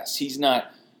super fast. He's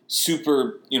not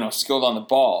super skilled on the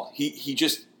ball. He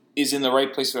just is in the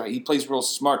right place. He plays real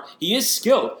smart. He is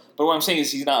skilled, but what I'm saying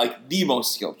is he's not like the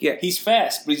most skilled. Yeah, he's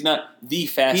fast, but he's not the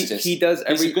fastest. He's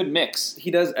a good mix. He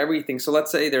does everything. So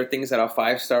let's say there are things at a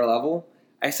 5-star level.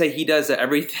 I say he does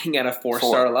everything at a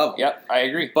 4-star level. Yep, I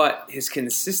agree. But his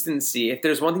consistency, if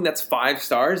there's one thing that's 5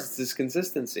 stars, it's his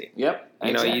consistency. Yep.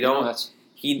 You don't.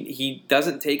 He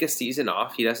doesn't take a season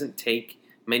off. He doesn't take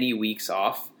many weeks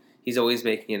off. He's always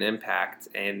making an impact,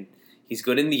 and he's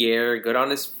good in the air, good on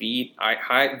his feet,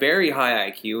 very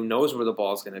high IQ, knows where the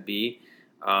ball's going to be.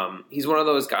 He's one of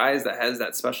those guys that has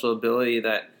that special ability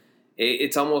that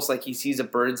it's almost like he sees a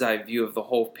bird's eye view of the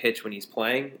whole pitch when he's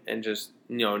playing and just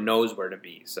knows where to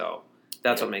be. So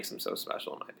that's what makes him so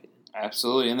special, in my opinion.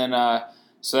 Absolutely. And then,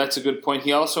 so that's a good point.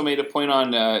 He also made a point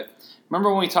on,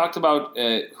 remember when we talked about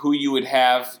who you would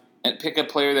have and pick a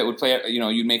player that would play,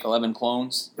 you'd make 11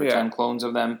 clones or 10 clones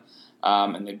of them,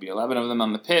 and there'd be 11 of them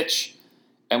on the pitch.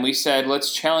 And we said,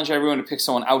 let's challenge everyone to pick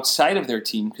someone outside of their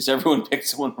team because everyone picked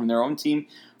someone from their own team.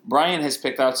 Brian has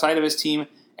picked outside of his team.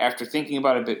 After thinking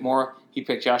about it a bit more, he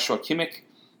picked Joshua Kimmich,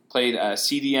 played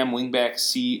CDM, wingback,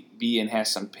 CB, and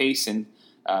has some pace and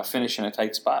finish in a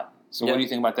tight spot. So what do you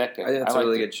think about that pick? I think that's a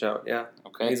really good shout, yeah.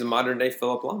 Okay. He's a modern-day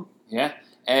Philip Lum. Yeah.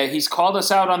 He's called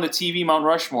us out on the TV Mount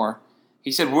Rushmore.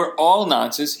 He said, we're all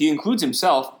nonces. He includes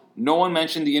himself. No one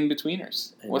mentioned the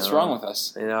in-betweeners. What's wrong with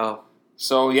us? I know.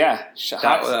 So, yeah.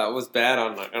 That was bad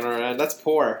on our end. That's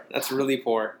poor. That's really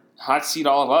poor. Hot seat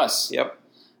all of us. Yep.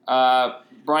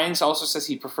 Brian also says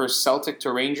he prefers Celtic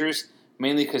to Rangers,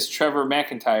 mainly because Trevor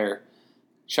McIntyre,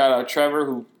 shout out Trevor,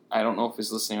 who I don't know if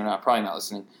he's listening or not, probably not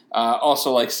listening,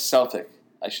 also likes Celtic.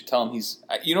 I should tell him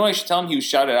I should tell him he was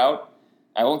shouted out.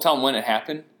 I won't tell him when it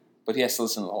happened, but he has to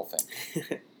listen to the whole thing.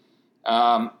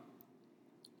 We'll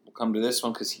come to this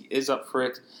one because he is up for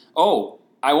it. Oh,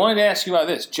 I wanted to ask you about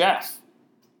this. Jeff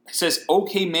says,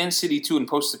 okay, Man City 2, and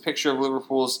posts a picture of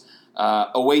Liverpool's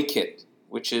away kit,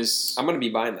 which is... I'm going to be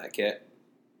buying that kit.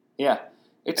 Yeah.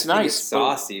 It's nice. It's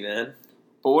saucy, man.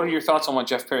 But what are your thoughts on what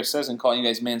Jeff Parrish says and calling you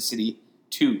guys Man City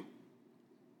 2?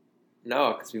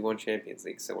 No, because we won Champions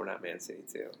League, so we're not Man City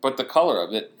 2. But the color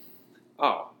of it...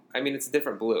 Oh, I mean, it's a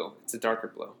different blue. It's a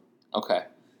darker blue. Okay.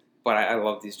 But I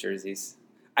love these jerseys.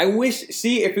 I wish...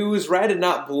 See, if it was red and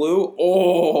not blue...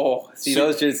 Oh! See,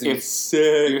 those jerseys would be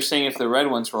sick. You're saying if the red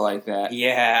ones were like that...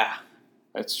 Yeah.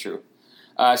 That's true.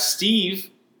 Steve,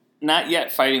 not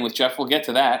yet fighting with Jeff, we'll get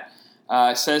to that,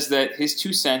 says that his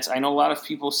 2 cents, I know a lot of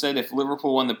people said if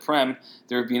Liverpool won the Prem,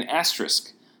 there would be an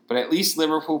asterisk. But at least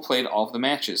Liverpool played all of the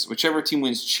matches. Whichever team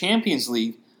wins Champions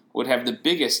League would have the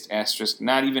biggest asterisk,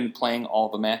 not even playing all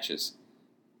the matches.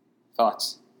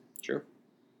 Thoughts? True.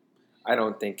 I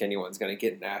don't think anyone's going to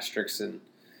get an asterisk in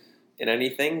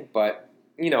anything, but,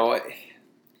 as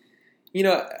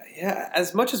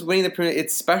much as winning the Premier League,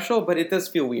 it's special, but it does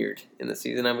feel weird in the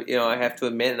season. I have to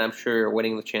admit, and I'm sure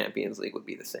winning the Champions League would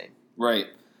be the same. Right.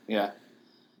 Yeah.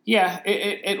 Yeah,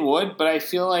 it would, but I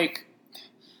feel like,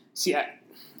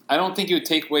 I don't think it would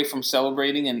take away from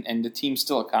celebrating, and the team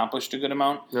still accomplished a good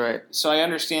amount. Right. So I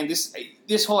understand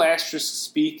this whole asterisk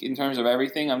speak in terms of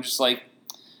everything. I'm just like,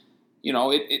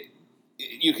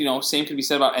 same could be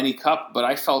said about any cup,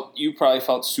 but you probably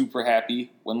felt super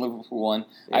happy when Liverpool won.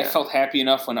 Yeah. I felt happy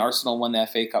enough when Arsenal won the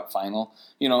FA Cup final.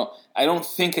 I don't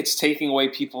think it's taking away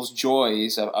people's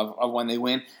joys of when they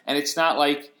win, and it's not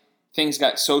like things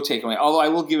got so taken away. Although I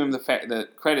will give him the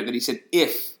credit that he said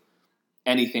if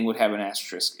anything would have an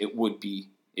asterisk, it would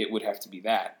have to be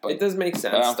that. But it does make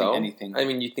sense, I don't though. think anything. I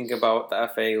mean, you think about the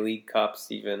FA League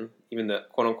Cups, even the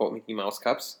quote-unquote Mickey Mouse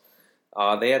Cups.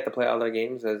 They had to play all their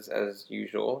games as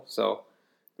usual, so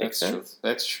makes sense.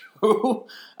 That's true.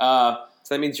 So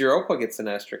that means Europa gets an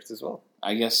asterisk as well.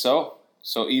 I guess so.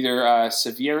 So either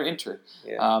Sevilla or Inter.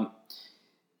 Yeah.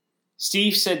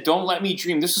 Steve said, "Don't let me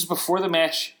dream." This was before the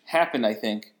match happened, I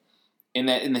think. In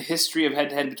the history of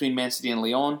head-to-head between Man City and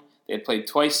Lyon, they had played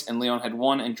twice, and Lyon had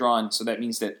won and drawn. So that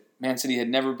means that Man City had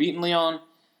never beaten Lyon,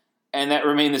 and that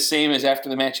remained the same as after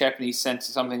the match happened. He sent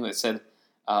something that said,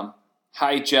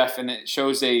 "Hi, Jeff," and it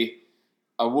shows a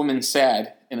woman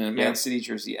sad in a Man City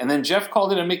jersey. And then Jeff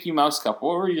called it a Mickey Mouse Cup.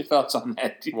 What were your thoughts on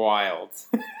that? Wild.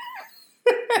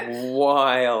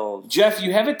 Wild. Jeff,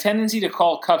 you have a tendency to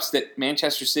call cups that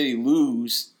Manchester City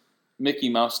lose Mickey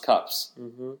Mouse Cups.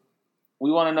 Mm-hmm.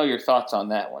 We want to know your thoughts on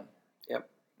that one. Yep.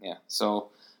 Yeah.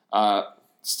 So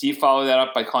Steve followed that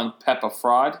up by calling Pep a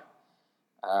fraud.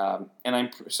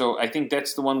 So I think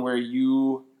that's the one where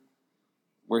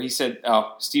he said,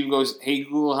 Steve goes, "Hey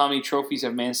Google, how many trophies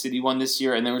have Man City won this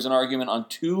year?" And there was an argument on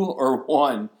 2 or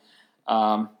 1.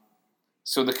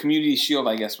 So the Community Shield,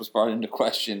 I guess, was brought into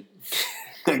question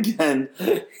again.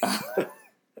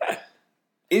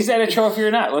 Is that a trophy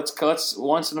or not? Let's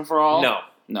once and for all.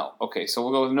 No. Okay, so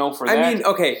we'll go with no for that. I mean,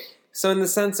 okay. So in the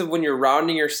sense of when you're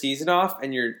rounding your season off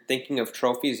and you're thinking of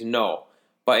trophies, no.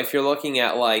 But if you're looking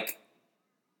at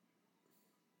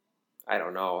I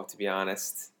don't know, to be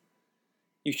honest.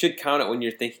 You should count it when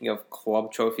you're thinking of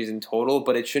club trophies in total,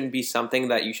 but it shouldn't be something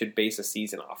that you should base a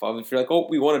season off of. If you're like, oh,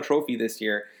 we won a trophy this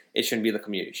year, it shouldn't be the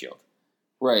Community Shield.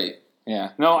 Right.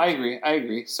 Yeah. No, I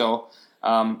agree. So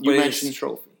you mentioned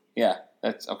trophy. Yeah,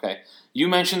 that's okay. You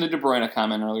mentioned the De Bruyne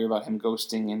comment earlier about him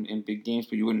ghosting in big games,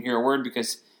 but you wouldn't hear a word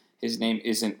because his name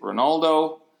isn't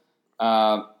Ronaldo.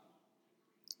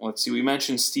 Let's see. We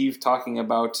mentioned Steve talking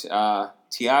about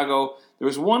Thiago. There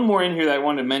was one more in here that I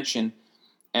wanted to mention,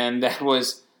 and that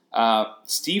was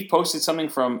Steve posted something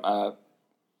from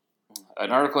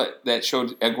an article that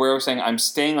showed Aguero saying, "I'm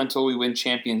staying until we win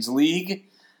Champions League."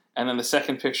 And then the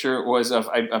second picture was of,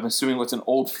 I'm assuming what's an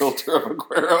old filter of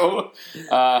Aguero.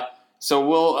 So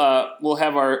we'll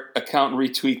have our account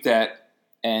retweet that,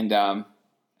 and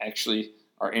actually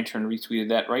our intern retweeted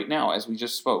that right now as we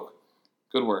just spoke.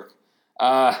 Good work.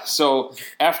 So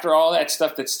after all that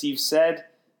stuff that Steve said,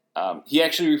 he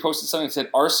actually reposted something that said,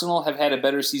 Arsenal have had a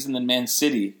better season than Man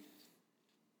City.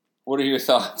 What are your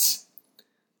thoughts?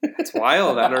 That's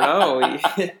wild. I don't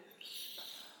know.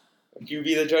 You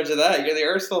be the judge of that. You're the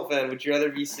Arsenal fan. Would you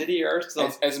rather be City or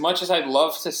Arsenal? As much as I'd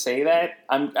love to say that,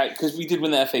 because we did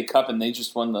win the FA Cup and they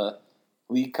just won the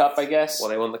League Cup, I guess. Well,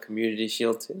 they won the Community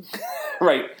Shield too.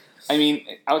 Right. I mean,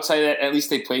 outside of that, at least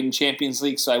they played in Champions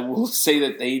League, so I will say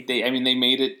that they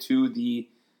made it to the,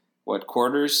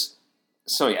 quarters?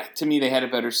 So, yeah, to me, they had a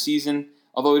better season,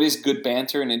 although it is good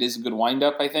banter and it is a good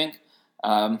wind-up, I think.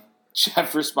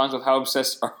 Jeff responds with, how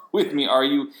obsessed with me are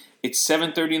you? It's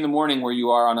 7:30 in the morning where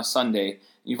you are on a Sunday.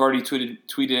 You've already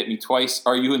tweeted at me twice.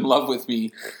 Are you in love with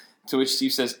me? To which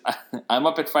Steve says, I'm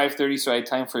up at 5:30, so I had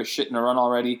time for a shit and a run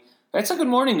already. That's a good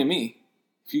morning to me.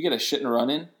 If you get a shit and a run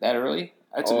in that early,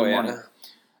 that's a good morning.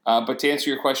 But to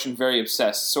answer your question, very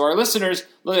obsessed. So our listeners,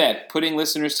 look at that, putting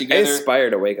listeners together. I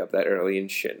aspire to wake up that early and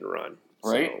shit and run.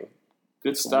 Right? So,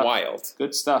 good stuff. Wild.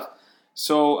 Good stuff.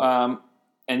 So,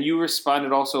 and you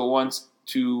responded also once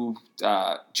to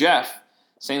Jeff,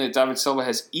 saying that David Silva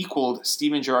has equaled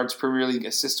Steven Gerrard's Premier League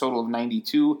assist total of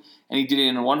 92, and he did it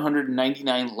in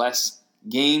 199 less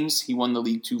games. He won the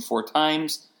league 4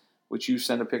 times, which you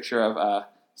sent a picture of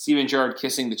Steven Gerrard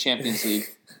kissing the Champions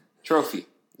League trophy.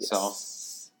 Yes. So,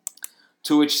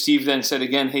 to which Steve then said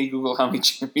again, hey Google, how many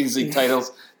Champions League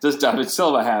titles does David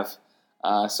Silva have?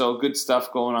 So good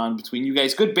stuff going on between you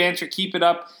guys. Good banter. Keep it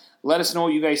up. Let us know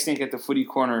what you guys think at the Footy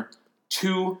Corner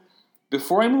 2.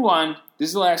 Before I move on, this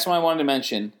is the last one I wanted to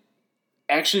mention.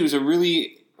 Actually, it was a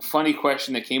really funny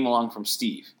question that came along from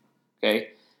Steve. Okay?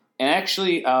 And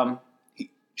actually,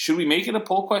 should we make it a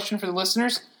poll question for the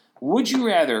listeners? Would you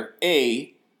rather,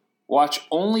 A, watch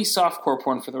only softcore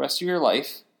porn for the rest of your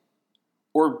life,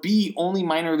 or B, only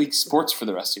minor league sports for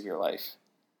the rest of your life?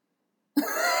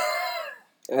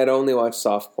 I'd only watch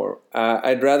softcore.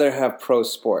 I'd rather have pro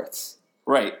sports.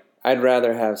 Right. I'd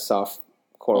rather have softcore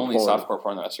only porn. Softcore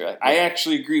porn the rest of your life. I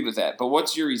actually agreed with that, but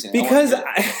what's your reason? Because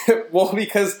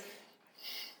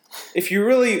if you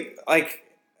really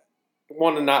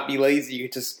want to not be lazy, you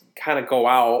could just kind of go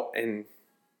out and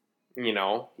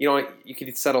you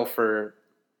could settle for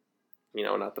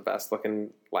not the best looking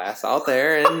lass out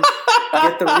there and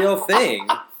get the real thing.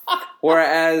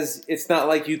 Whereas it's not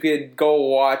like you could go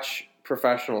watch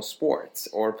professional sports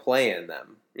or play in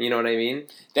them. You know what I mean?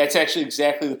 That's actually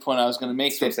exactly the point I was going to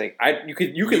make. So I'm saying, you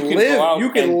can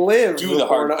live do the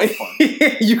hardcore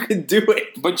porn. You can do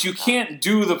it, but you can't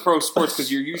do the pro sports because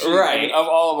you're usually right. I mean, of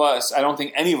all of us, I don't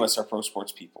think any of us are pro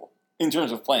sports people in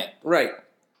terms of playing. Right,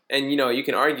 and you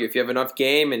can argue if you have enough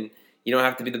game and you don't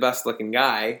have to be the best looking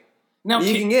guy. Now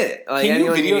you can get it. Can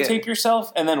you videotape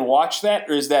yourself and then watch that,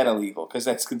 or is that illegal? Because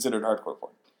that's considered hardcore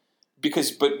porn.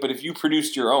 Because, but if you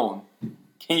produced your own,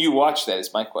 can you watch that?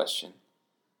 Is my question.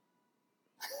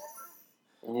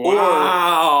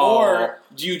 Wow. Or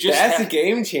do you just That's a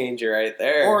game changer right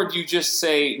there. Or do you just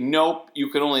say, nope, you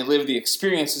can only live the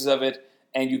experiences of it,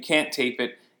 and you can't tape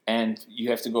it, and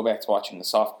you have to go back to watching the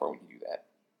softcore when you do that?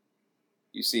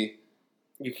 You see?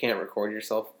 You can't record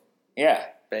yourself. Yeah.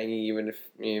 Banging, even if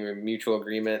you have a mutual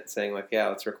agreement saying, yeah,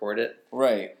 let's record it.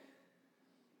 Right.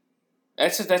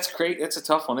 That's great. That's a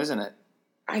tough one, isn't it?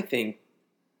 I think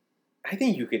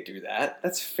you could do that.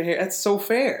 That's fair. That's so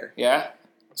fair. Yeah?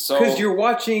 So because you're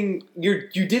watching, you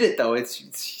did it though.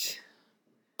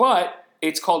 But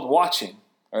it's called watching,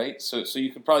 right? So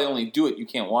you could probably only do it. You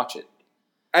can't watch it.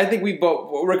 I think we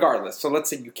both, regardless. So let's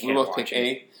say you can't. We both watch pick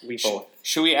A. We both.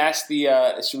 Should we ask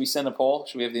the? Should we send a poll?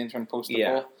 Should we have the intern post the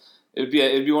poll? It'd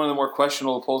be one of the more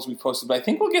questionable polls we posted, but I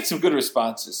think we'll get some good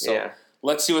responses. So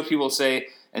let's see what people say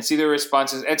and see their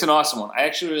responses. It's an awesome one. I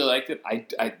actually really liked it.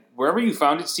 I wherever you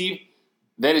found it, Steve,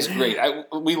 That is great.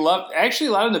 We love actually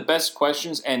a lot of the best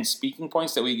questions and speaking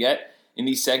points that we get in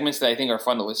these segments that I think are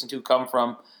fun to listen to come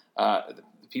from the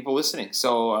people listening.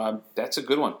 So that's a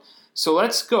good one. So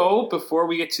let's go before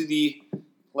we get to the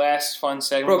last fun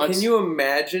segment. Bro, can you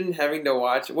imagine having to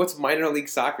watch what's minor league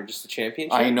soccer? Just the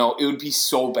championship? I know it would be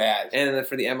so bad. And then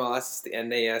for the MLS, it's the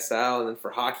NASL, and then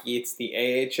for hockey, it's the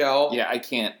AHL. Yeah, I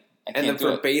can't. And then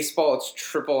for baseball, it's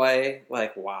AAA.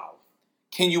 Like, wow.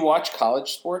 Can you watch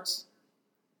college sports?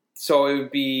 So it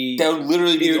would be... That would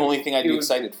literally be the only thing I'd be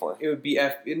excited for. It would be...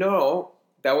 No.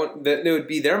 It would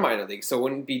be their minor league. So it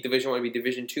wouldn't be Division 1, it would be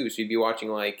Division 2. So you'd be watching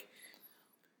like...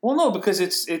 Well, no, because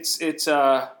it's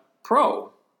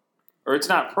pro. Or it's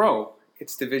not pro.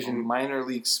 It's Division... minor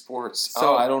league sports.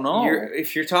 So I don't know.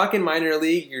 If you're talking minor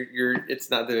league,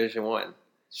 it's not Division 1.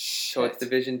 Shit. So it's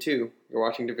Division 2. You're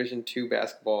watching Division 2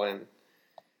 basketball and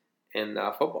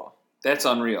football. That's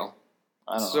unreal.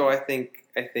 I don't know. So I think...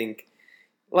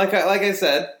 Like I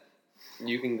said,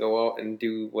 you can go out and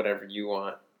do whatever you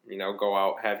want. You know, go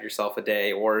out, have yourself a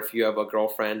day, or if you have a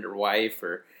girlfriend or wife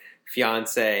or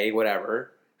fiance,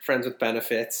 whatever, friends with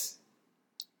benefits,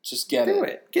 just do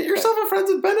it. Get yourself a friends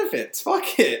with benefits.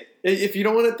 Fuck it. If you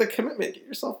don't want the commitment, get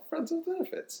yourself friends with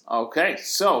benefits. Okay,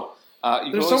 so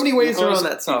there's so many ways around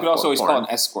that stuff. You could also always call an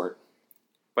escort.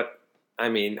 But I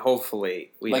mean,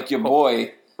 hopefully, like your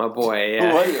boy, my boy.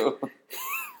 Yeah. Who are you?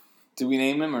 Did we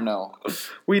name him or no?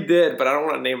 We did, but I don't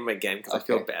want to name him again because I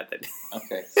feel bad that.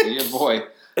 Okay, so your boy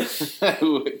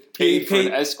who paid for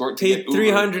an escort to paid get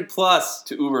 $300 plus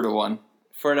to Uber to one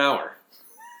for an hour.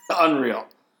 Unreal,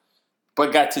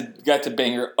 but got to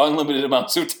bang her unlimited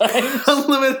amounts of time.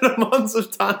 Unlimited amounts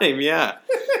of time, yeah.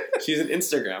 She's an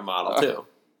Instagram model too.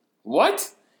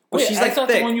 What? Well, wait, she's I like thought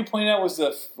thick. the one you pointed out was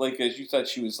you thought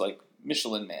she was like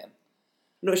Michelin Man.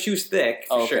 No, she was thick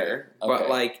for sure, but Okay.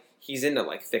 like he's into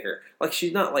like thicker. Like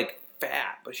she's not like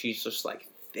fat, but she's just like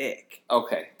thick.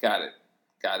 Okay, got it.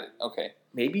 Okay,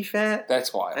 Maybe fat.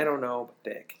 that's why. I don't know,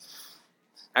 but thick.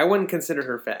 I wouldn't consider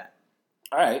her fat.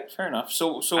 All right, fair enough.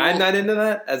 So I'm not into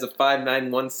that as a 5'9",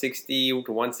 160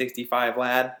 to 165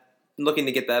 lad. I'm looking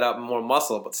to get that up more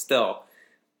muscle, but still,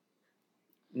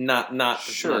 not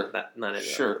Sure. not into that.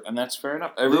 Sure, and that's fair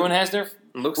enough. Everyone has their.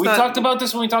 We not- talked about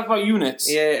this when we talked about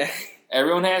units. Yeah.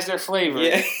 Everyone has their flavor.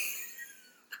 Yeah.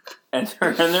 and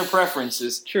their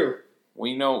preferences. True.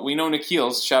 We know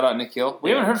Nikhil's. Shout out Nikhil. We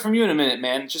haven't heard from you in a minute,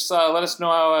 man. Just let us know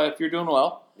how if you're doing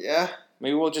well. Yeah.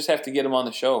 Maybe we'll just have to get him on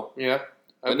the show. Yeah.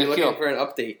 I'll be Nikhil, looking for an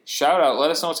update. Shout out.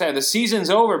 Let us know what's happening. The season's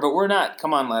over, but we're not.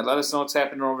 Come on, lad. Let us know what's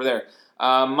happening over there.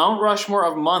 Mount Rushmore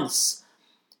of months.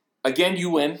 Again, you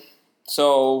win.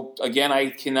 So, again, I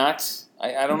cannot.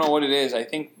 I don't know what it is. I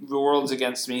think the world's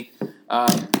against me.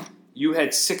 You had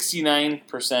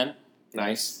 69%.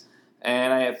 Nice.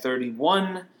 And I had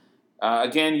 31.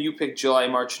 Again, you picked July,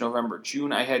 March, November,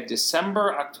 June. I had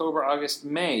December, October, August,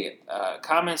 May.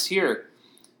 Comments here.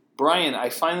 Brian, I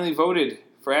finally voted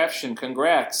for Afshin.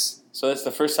 Congrats. So that's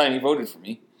the first time he voted for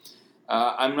me.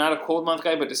 I'm not a cold month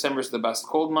guy, but December's the best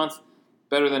cold month.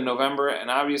 Better than November. And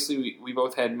obviously, we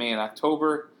both had May and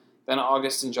October. Then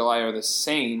August and July are the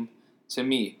same to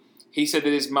me. He said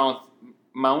that his Mount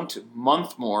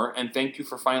Monthmore, and thank you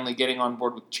for finally getting on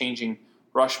board with changing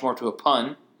Rushmore to a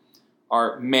pun,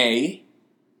 are May,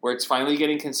 where it's finally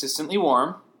getting consistently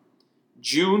warm,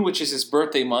 June, which is his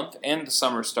birthday month, and the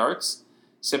summer starts,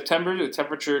 September, the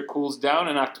temperature cools down,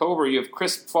 and October, you have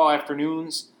crisp fall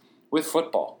afternoons with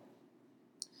football.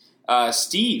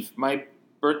 Steve, my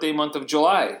birthday month of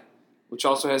July, which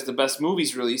also has the best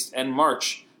movies released, and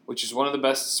March, which is one of the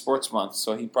best sports months.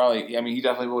 So he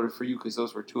definitely voted for you because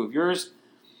those were two of yours.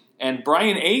 And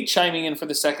Brian A. chiming in for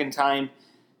the second time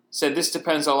said this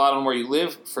depends a lot on where you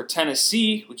live. For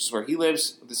Tennessee, which is where he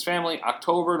lives with his family,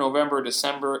 October, November,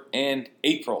 December, and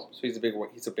April. So he's a big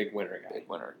winter guy. Big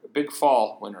winter. A big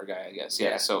fall winter guy, I guess.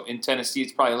 Yeah. So in Tennessee,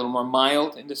 it's probably a little more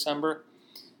mild in December.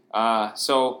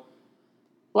 So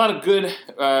a lot of good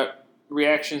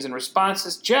reactions and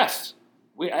responses. Jeff.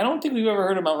 I don't think we've ever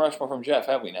heard of Mount Rushmore from Jeff,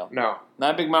 have we now? No.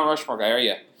 Not a big Mount Rushmore guy, are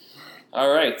you? All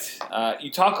right.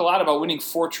 You talk a lot about winning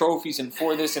 4 trophies and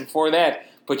 4 this and 4 that,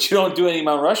 but you don't do any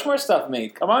Mount Rushmore stuff,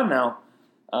 mate. Come on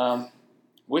now.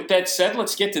 With that said,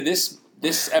 let's get to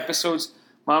this episode's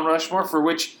Mount Rushmore, for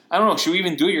which, I don't know, should we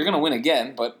even do it? You're going to win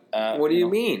again, but... what do you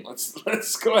mean?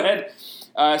 Let's go ahead.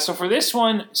 So for this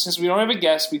one, since we don't have a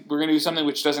guest, we're going to do something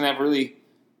which doesn't have really...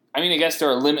 I mean, I guess there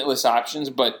are limitless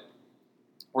options, but...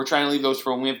 We're trying to leave those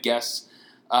for when we have guests.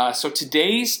 So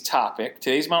today's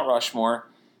Mount Rushmore,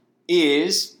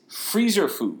 is freezer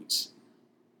foods.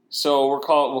 So we'll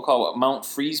call it what, Mount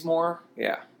Freezemore?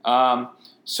 Yeah.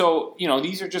 So,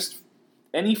 these are just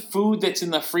any food that's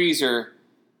in the freezer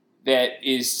that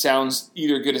sounds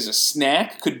either good as a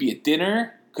snack, could be a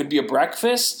dinner, could be a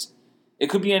breakfast. It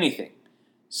could be anything.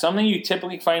 Something you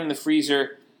typically find in the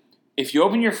freezer. If you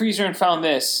open your freezer and found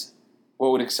this,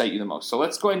 what would excite you the most? So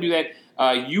let's go ahead and do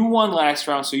that. You won last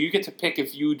round, so you get to pick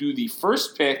if you do the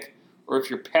first pick or if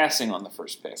you're passing on the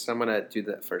first pick. So I'm going to do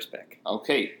the first pick.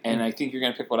 Okay, and I think you're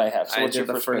going to pick what I have. So what's I your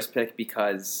did the first pick? pick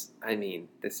because,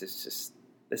 this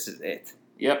is it.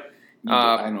 Yep.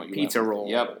 I know what you pizza went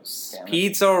with. rolls. Yep.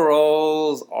 Pizza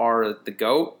rolls are the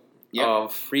GOAT Yep.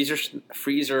 of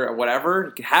freezer or whatever.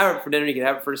 You can have it for dinner. You can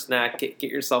have it for a snack. Get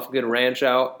yourself a good ranch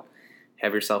out.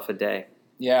 Have yourself a day.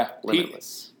 Yeah.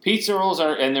 Limitless. Pizza rolls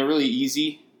they're really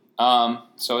easy. That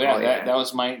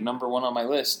was my number one on my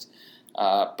list.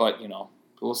 But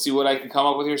we'll see what I can come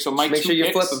up with here. So my make two sure you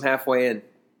picks, flip them halfway in.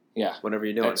 Yeah, whatever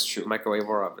you're doing. That's true. Microwave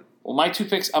or oven. Well, my two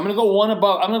picks. I'm gonna go one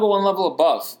level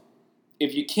above.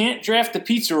 If you can't draft the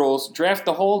pizza rolls, draft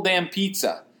the whole damn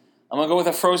pizza. I'm gonna go with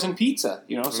a frozen pizza.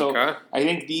 So Okay. I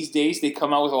think these days they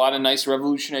come out with a lot of nice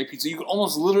revolutionary pizza. You can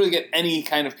almost literally get any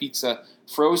kind of pizza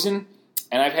frozen.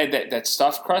 And I've had that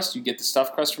stuffed crust. You get the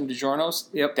stuffed crust from DiGiorno's.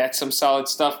 Yep. That's some solid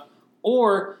stuff.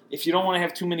 Or if you don't want to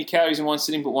have too many calories in one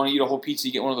sitting but want to eat a whole pizza,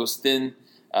 you get one of those thin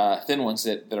ones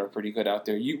that are pretty good out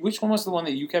there. Which one was the one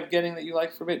that you kept getting that you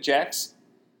liked for a bit? Jack's?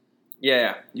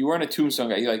 Yeah. You weren't a Tombstone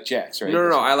guy. You like Jack's, right?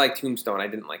 No. I like Tombstone. I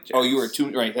didn't like Jack's. Oh, you were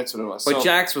right. That's what it was. But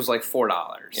Jack's was like $4.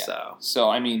 Yeah.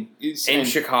 So in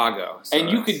Chicago. So and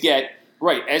you could get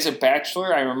as a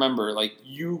bachelor. I remember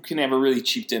you can have a really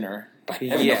cheap dinner by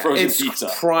having a frozen pizza.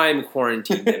 It's prime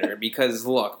quarantine dinner because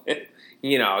look,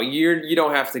 you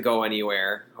don't have to go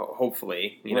anywhere.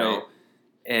 Hopefully, know,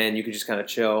 and you can just kind of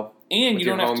chill. And with you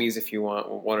don't your have homies if you want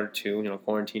one or two.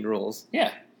 Quarantine rules.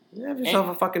 Yeah. Have yourself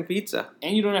a fucking pizza.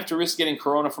 And you don't have to risk getting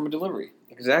corona from a delivery.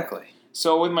 Exactly.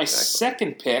 So with my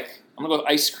second pick, I'm going to go with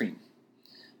ice cream.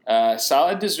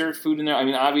 Solid dessert food in there. I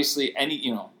mean, obviously, having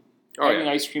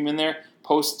ice cream in there,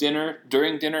 post-dinner,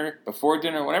 during dinner, before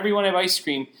dinner, whenever you want to have ice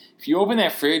cream, if you open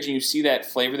that fridge and you see that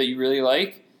flavor that you really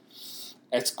like,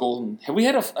 that's golden. Have we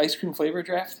had an ice cream flavor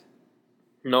draft?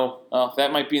 No. Oh,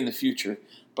 that might be in the future.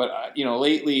 But,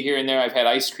 lately, here and there, I've had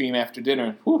ice cream after dinner,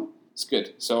 and whew, it's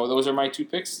good. So those are my two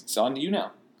picks. It's on to you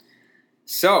now.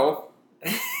 So,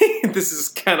 this is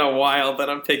kind of wild that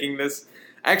I'm picking this.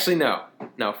 Actually, no.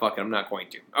 No, fuck it. I'm not going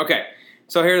to. Okay.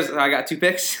 So I got two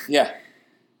picks. Yeah.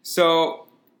 So,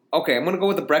 okay. I'm going to go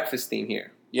with the breakfast theme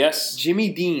here. Yes.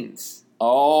 Jimmy Dean's.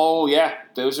 Oh, yeah.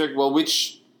 Those are,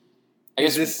 which, I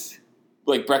guess, this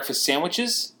like breakfast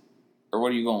sandwiches? Or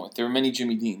what are you going with? There are many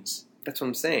Jimmy Dean's. That's what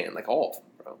I'm saying. Like all of them.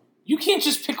 You can't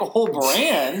just pick a whole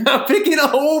brand. I'm picking a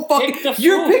whole fucking...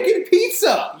 You're picking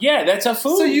pizza. Yeah, that's a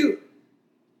food.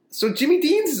 So Jimmy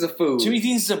Dean's is a food. Jimmy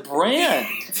Dean's is a brand.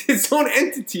 It's its own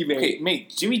entity, man. Okay,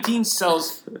 mate, Jimmy Dean's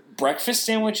sells breakfast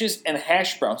sandwiches and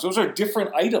hash browns. Those are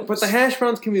different items. But the hash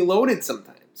browns can be loaded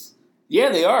sometimes. Yeah,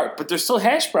 they are. But they're still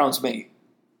hash browns, mate.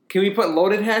 Can we put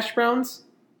loaded hash browns?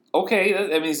 Okay,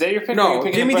 I mean, is that your pick? No,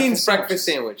 Jimmy Dean's breakfast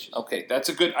sandwich. Okay, that's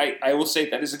a good... I will say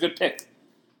that is a good pick.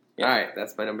 Yeah. All right,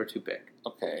 that's my number 2 pick.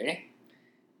 Okay.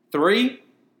 3,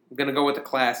 I'm going to go with the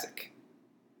classic.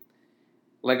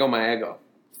 Lego my Eggo.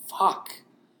 Fuck.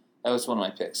 That was one of my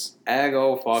picks.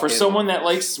 Eggo fucking... For someone that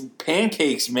likes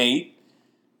pancakes, mate.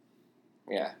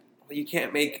 Yeah. Well, you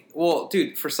can't make... Well,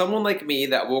 dude, for someone like me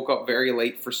that woke up very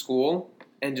late for school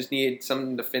and just needed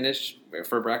something to finish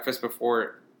for breakfast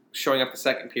before showing up the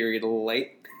second period a little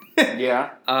late. Yeah.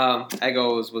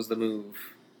 Eggos was the move.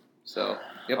 So...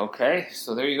 Yep. Okay,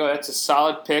 so there you go. That's a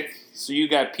solid pick. So you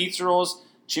got pizza rolls,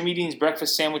 Jimmy Dean's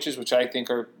breakfast sandwiches, which I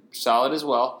think are solid as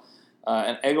well,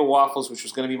 and Eggo waffles, which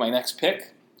was going to be my next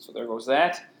pick. So there goes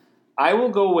that. I will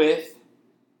go with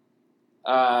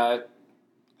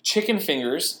chicken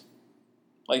fingers.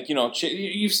 Like, you know what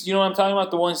I'm talking about?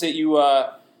 The ones that you,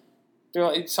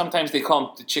 sometimes they call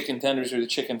them the chicken tenders or the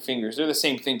chicken fingers. They're the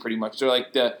same thing pretty much. They're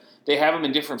like they have them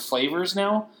in different flavors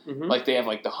now. Mm-hmm. Like they have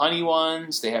like the honey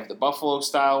ones, they have the buffalo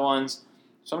style ones.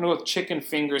 So I'm gonna go with chicken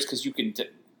fingers because you can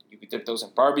dip those in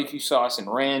barbecue sauce and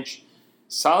ranch.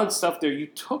 Solid stuff there. You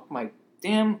took my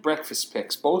damn breakfast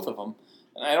picks, both of them,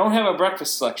 and I don't have a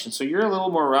breakfast selection, so you're a little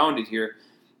more rounded here.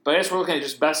 But I guess we're looking at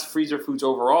just best freezer foods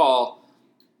overall,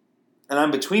 and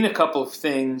I'm between a couple of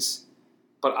things,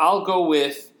 but I'll go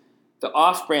with the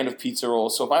off-brand of pizza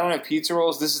rolls. So if I don't have pizza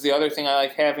rolls, this is the other thing I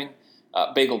like having.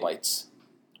 Bagel Bites.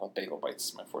 Well, Bagel Bites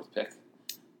is my 4th pick.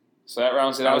 So that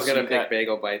rounds it out. I was going to pick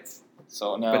Bagel Bites.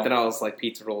 So no. But then I was like,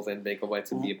 pizza rolls and Bagel Bites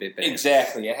would be a bit bad.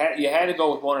 Exactly. You had to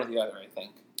go with one or the other, I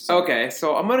think. So. Okay,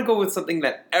 so I'm going to go with something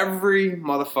that every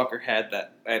motherfucker had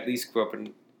that at least grew up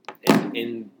in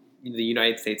the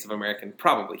United States of America and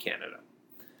probably Canada.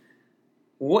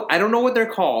 What? I don't know what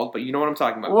they're called, but you know what I'm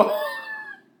talking about. What?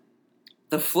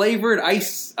 The flavored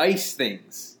ice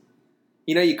things.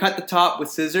 You know, you cut the top with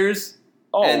scissors.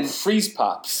 Oh, and freeze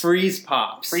pops. Freeze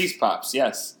pops. Freeze pops,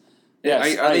 yes.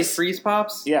 Yes. Are they freeze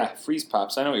pops? Yeah, freeze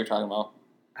pops. I know what you're talking about.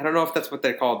 I don't know if that's what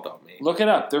they're called, though, mate. Look it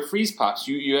up. They're freeze pops.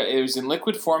 It was in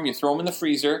liquid form. You throw them in the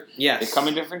freezer. Yes. They come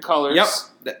in different colors. Yep.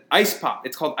 The ice pop.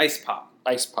 It's called ice pop.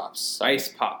 Ice pops. Ice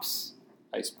pops.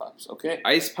 Ice pops. Okay.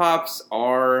 Ice pops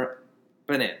are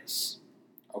bananas.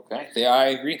 Okay. I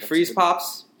agree. That's Freeze good.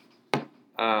 pops.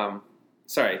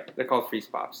 Sorry, they're called freeze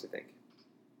pops, I think.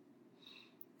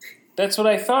 That's what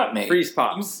I thought, mate. Freeze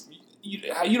pops. You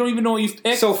don't even know what you've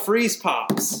picked? So freeze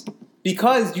pops.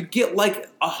 Because you get like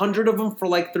 100 of them for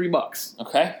like $3.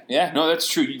 Okay. Yeah. No, that's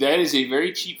true. That is a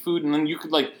very cheap food, and then you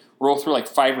could like roll through like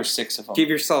 5 or 6 of them. Give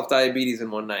yourself diabetes in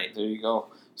one night. There you go.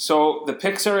 So the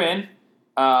picks are in.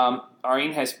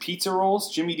 Arine has pizza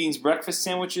rolls, Jimmy Dean's breakfast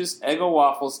sandwiches, Eggo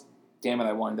waffles. Damn it,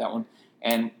 I wanted that one.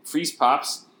 And freeze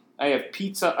pops. I have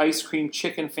pizza, ice cream,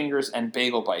 chicken fingers, and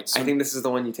bagel bites. I think this is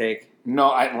the one you take. No,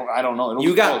 I don't know.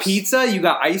 You got pizza, you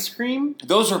got ice cream.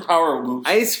 Those are power moves.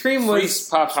 Ice cream was freeze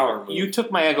pops. Power move. You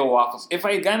took my Eggo waffles. If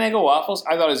I had gotten Eggo waffles,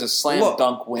 I thought it was a slam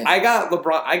dunk win. I got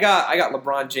LeBron. I got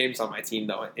LeBron James on my team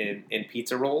though in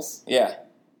pizza rolls. Yeah,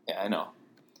 I know.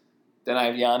 Then I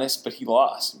have Giannis, but he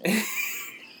lost. Man.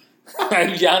 I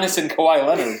have Giannis and Kawhi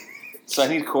Leonard, so I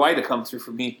need Kawhi to come through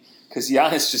for me because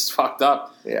Giannis just fucked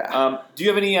up. Yeah. Do you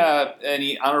have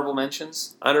any honorable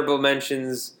mentions? Honorable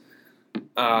mentions.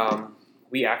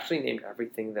 We actually named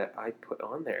everything that I put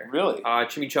on there. Really?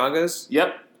 Chimichangas.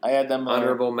 Yep, I had them.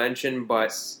 Honorable mention, but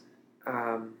it's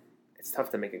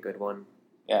tough to make a good one.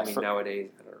 Yeah. I mean, nowadays,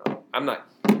 I don't know.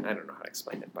 I don't know how to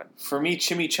explain it, but for me,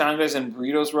 chimichangas and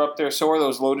burritos were up there. So are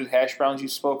those loaded hash browns you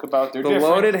spoke about. They're the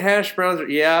different. loaded hash browns.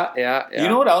 Yeah. You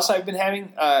know what else I've been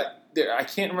having? I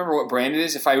can't remember what brand it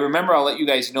is. If I remember, I'll let you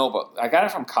guys know. But I got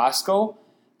it from Costco.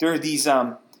 There are these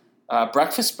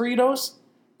breakfast burritos.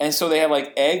 And so they have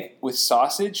like egg with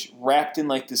sausage wrapped in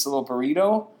like this little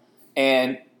burrito.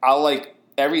 And I'll like,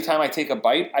 every time I take a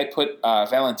bite, I put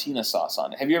Valentina sauce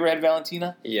on it. Have you ever had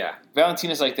Valentina? Yeah.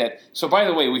 Valentina's like that. So by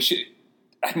the way,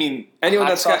 anyone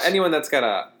that's got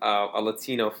a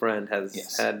Latino friend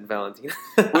has had Valentina.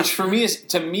 Which for me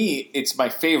it's my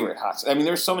favorite hot sauce. I mean,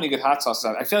 there's so many good hot sauces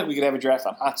on it. I feel like we could have a draft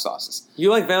on hot sauces. You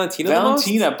like Valentina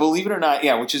Valentina, the most? Believe it or not,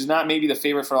 yeah, which is not maybe the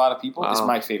favorite for a lot of people, is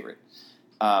my favorite.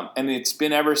 And it's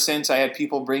been ever since I had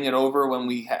people bring it over when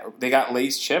they got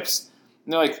Lay's chips.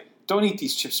 And they're like, don't eat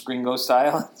these chips gringo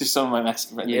style. Just some of my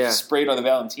Mexican friends. They sprayed on the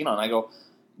Valentina. And I go,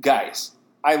 guys,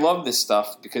 I love this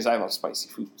stuff because I love spicy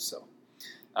food. So,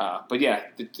 but yeah,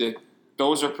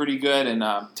 those are pretty good. And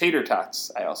tater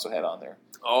tots I also had on there.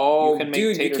 Oh,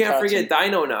 dude, you can't forget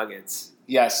Dino Nuggets.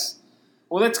 Yes.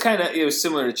 Well, that's it was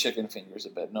similar to chicken fingers a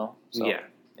bit, no? So,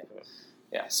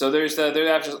 yeah. So there's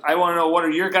the options. I want to know, what are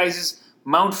your guys'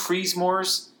 Mount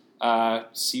Freezemores?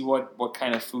 See what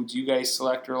kind of foods you guys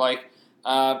select or like.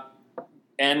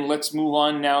 And let's move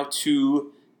on now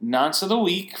to Nonce of the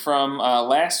Week from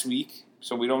last week.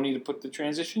 So we don't need to put the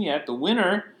transition yet. The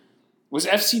winner was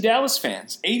FC Dallas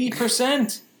fans.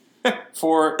 80%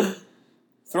 for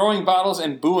throwing bottles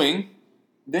and booing.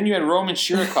 Then you had Roman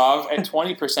Shirokov at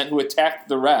 20% who attacked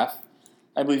the ref.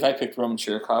 I believe I picked Roman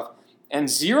Shirokov. And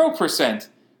 0%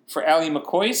 for Ali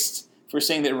McCoist for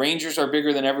saying that Rangers are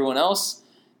bigger than everyone else.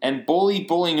 And Bully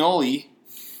Bullignoli,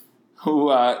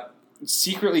 who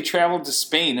secretly traveled to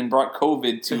Spain and brought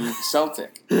COVID to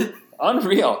Celtic.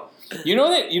 Unreal. You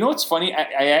know what's funny?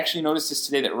 I actually noticed this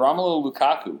today, that Romelu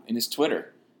Lukaku in his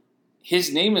Twitter,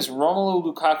 his name is Romelu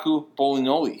Lukaku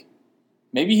Bullignoli.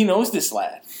 Maybe he knows this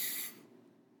lad.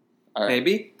 All right.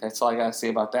 Maybe. That's all I got to say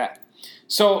about that.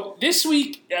 So this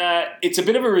week, it's a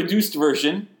bit of a reduced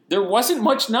version. There wasn't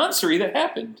much noncery that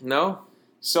happened. No.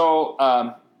 So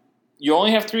you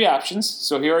only have 3 options.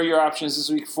 So here are your options this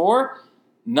week for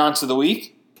Nonce of the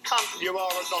Week. Cunt, you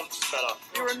are a nonce, fella.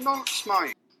 You're a nonce,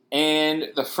 mate.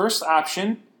 And the first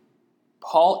option,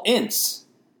 Paul Ince.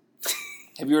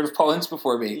 Have you heard of Paul Ince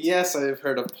before, mate? Yes, I've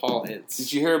heard of Paul Ince.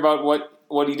 Did you hear about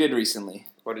what he did recently?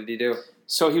 What did he do?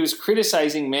 So he was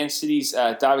criticizing Man City's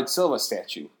David Silva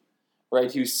statue. Right?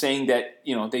 He was saying that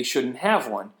they shouldn't have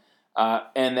one.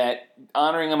 And that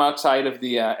honoring him outside of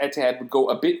the Etihad would go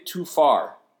a bit too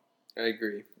far. I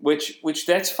agree. Which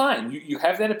that's fine. You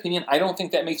have that opinion. I don't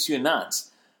think that makes you a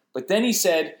nonce. But then he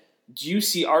said, do you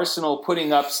see Arsenal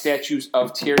putting up statues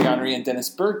of Thierry Henry and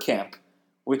Dennis Bergkamp?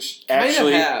 Which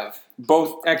actually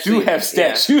both do have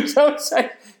statues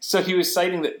outside. So he was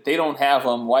citing that they don't have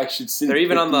them. Why should City? They're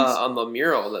even on the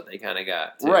mural that they kind of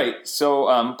got. Too. Right.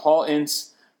 So Paul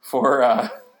Ince for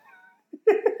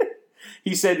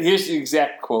He said, here's the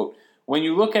exact quote. When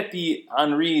you look at the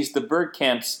Henrys, the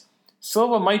Bergkamps,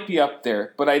 Silva might be up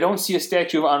there, but I don't see a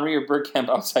statue of Henry or Bergkamp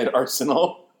outside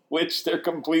Arsenal, which there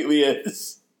completely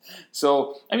is.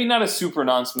 So, I mean, not a super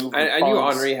Nonce move. I knew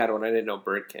Henry had one. I didn't know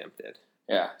Bergkamp did.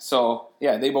 Yeah. So,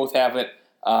 yeah, they both have it.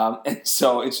 And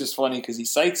so it's just funny because he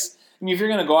cites... I mean, if you're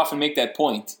going to go off and make that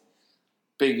point,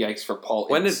 big yikes for Paul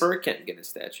When Ince. did Bergkamp get a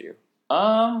statue?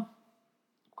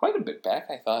 Quite a bit back,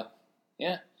 I thought.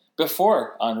 Yeah.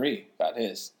 Before Henry got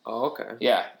his. Oh, okay.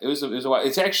 Yeah, it was a while.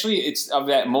 It's of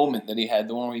that moment that he had,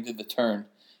 the one where he did the turn.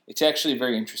 It's actually a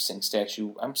very interesting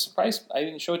statue. I'm surprised I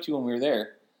didn't show it to you when we were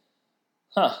there.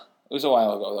 Huh. It was a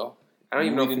while ago, though. I don't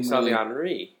even know if we saw the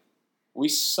Henry.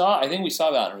 I think we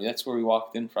saw the Henry. That's where we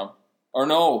walked in from. Or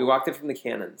no. We walked in from the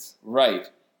Cannons. Right.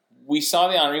 We saw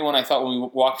the Henry one, I thought, when we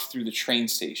walked through the train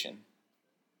station.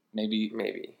 Maybe.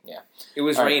 Yeah. It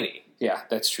was rainy. Yeah,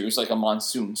 that's true. It was like a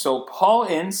monsoon. So Paul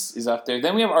Ince is up there.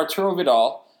 Then we have Arturo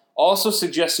Vidal, also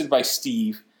suggested by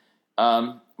Steve.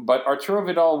 But Arturo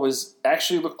Vidal was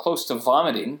actually looked close to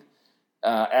vomiting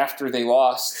after they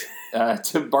lost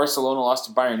to Barcelona, lost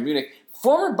to Bayern Munich.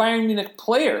 Former Bayern Munich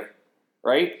player,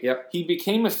 right? Yep. He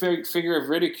became a figure of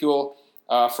ridicule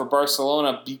for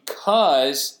Barcelona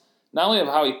because not only of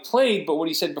how he played, but what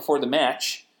he said before the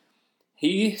match.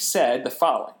 He said the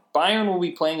following. Bayern will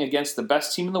be playing against the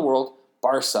best team in the world,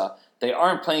 Barca. They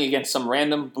aren't playing against some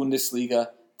random Bundesliga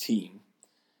team.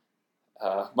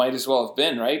 Might as well have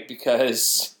been, right?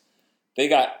 Because they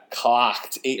got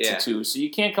clocked 8-2. So you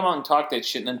can't come out and talk that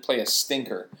shit and then play a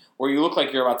stinker where you look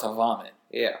like you're about to vomit.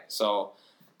 Yeah. So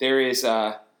there is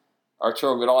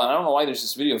Arturo Vidal. And I don't know why there's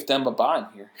this video of Demba Ba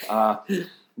in here.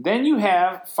 Then you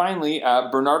have, finally,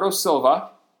 Bernardo Silva.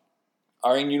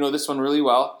 Aring, you know this one really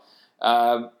well.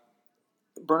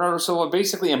 Bernardo Silva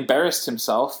basically embarrassed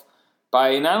himself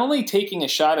by not only taking a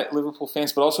shot at Liverpool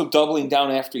fans, but also doubling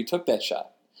down after he took that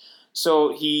shot.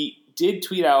 So he did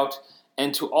tweet out,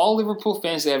 and to all Liverpool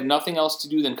fans that have nothing else to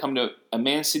do than come to a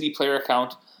Man City player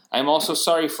account, I am also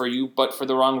sorry for you, but for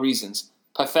the wrong reasons.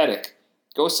 Pathetic.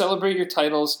 Go celebrate your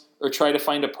titles or try to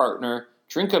find a partner,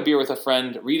 drink a beer with a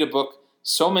friend, read a book.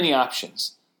 So many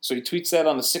options. So he tweets that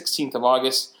on the 16th of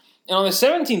August. And on the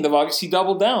 17th of August, he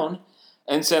doubled down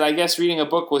and said, I guess reading a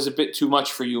book was a bit too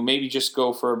much for you. Maybe just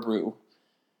go for a brew.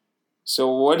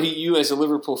 So what do you, as a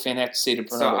Liverpool fan, have to say to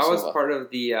Bernardo Silva? So I was part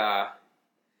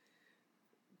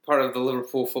of the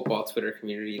Liverpool football Twitter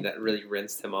community that really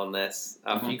rinsed him on this.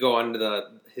 If you go onto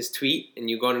his tweet and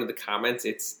you go into the comments,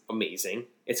 it's amazing.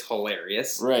 It's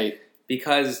hilarious. Right.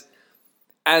 Because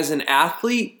as an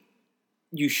athlete,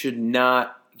 you should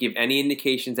not give any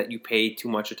indications that you pay too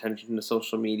much attention to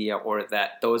social media or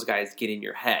that those guys get in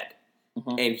your head.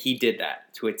 Mm-hmm. And he did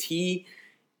that to a T.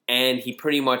 And he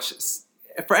pretty much,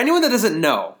 for anyone that doesn't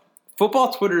know,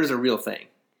 football Twitter is a real thing.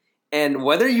 And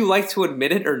whether you like to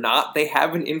admit it or not, they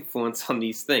have an influence on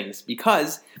these things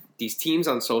because these teams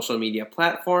on social media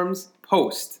platforms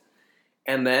post.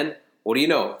 And then, what do you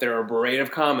know? There are a parade of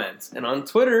comments. And on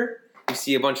Twitter, you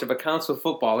see a bunch of accounts with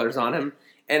footballers on them.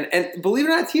 And believe it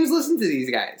or not, teams listen to these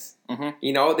guys. Mm-hmm.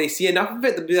 You know, they see enough of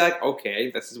it to be like,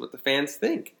 okay, this is what the fans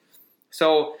think.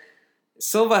 So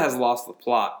Silva has lost the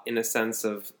plot in a sense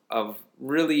of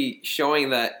really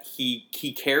showing that he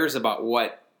cares about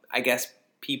what, I guess,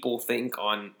 people think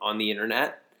on the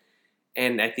internet.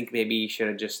 And I think maybe he should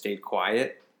have just stayed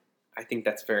quiet. I think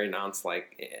that's very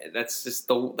Nonce-like. That's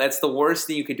the worst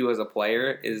thing you could do as a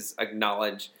player is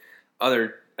acknowledge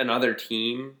another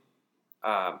team.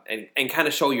 And kind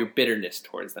of show your bitterness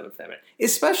towards them,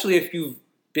 especially if you've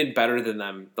been better than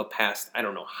them the past, I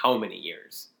don't know how many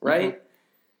years, right? Mm-hmm.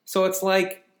 So it's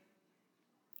like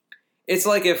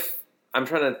if I'm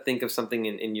trying to think of something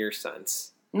in your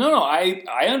sense. No,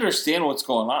 I understand what's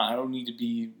going on. I don't need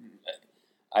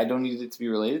it to be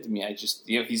related to me. I just,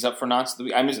 he's up for Nonce of the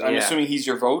week. I'm assuming he's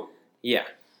your vote? Yeah.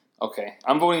 Okay.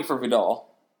 I'm voting for Vidal.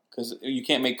 Because you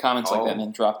can't make comments like that and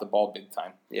then drop the ball big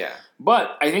time. Yeah.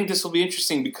 But I think this will be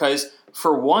interesting because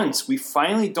for once, we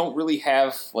finally don't really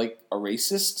have like a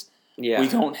racist. Yeah. We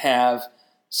don't have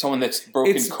someone that's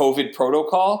broken COVID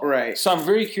protocol. Right. So I'm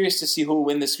very curious to see who will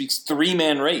win this week's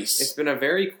 3-man race. It's been a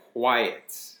very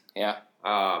quiet. Yeah.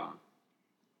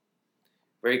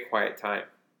 Very quiet time.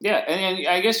 Yeah, and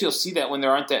I guess you'll see that when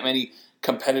there aren't that many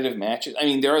competitive matches. I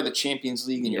mean, there are the Champions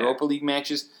League and Europa League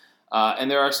matches.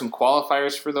 And there are some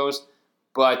qualifiers for those,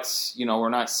 but, we're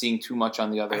not seeing too much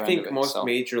on the other end of it. I think most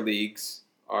major leagues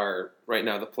are, right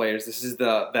now, the players. This is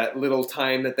that little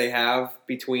time that they have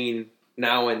between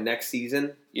now and next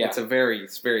season. Yeah. It's very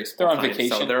small They're on time.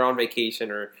 vacation. So they're on vacation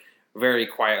or very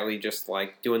quietly just,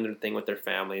 doing their thing with their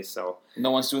families. So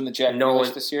no one's doing the Jack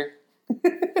Grealish this year?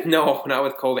 No, not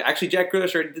with Kobe. Actually, Jack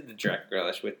Grealish already did the Jack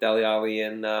Grealish with Dele Alli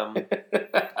and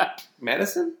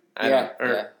Madison.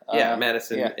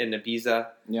 Madison and Ibiza.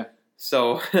 Yeah.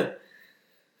 So,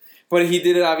 but he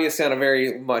did it obviously on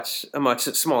a much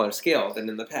smaller scale than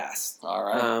in the past. All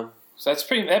right. So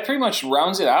that pretty much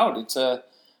rounds it out. It's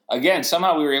again,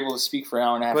 somehow we were able to speak for an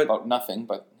hour and a half about nothing,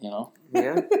 but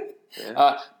Yeah.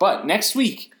 But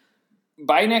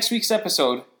by next week's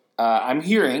episode, I'm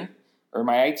hearing, or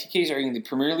my ITKs are hearing, the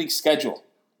Premier League schedule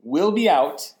will be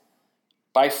out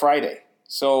by Friday.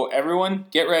 So everyone,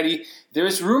 get ready.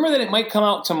 There's rumor that it might come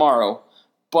out tomorrow,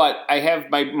 but I have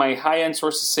my high-end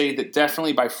sources say that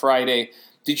definitely by Friday.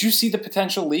 Did you see the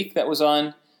potential leak that was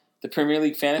on the Premier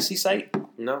League fantasy site?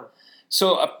 No.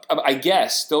 So I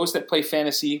guess those that play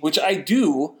fantasy, which I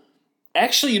do,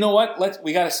 actually, you know what?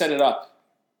 We got to set it up.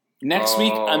 Next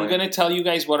week, I'm going to tell you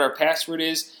guys what our password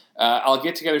is. I'll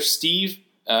get together. Steve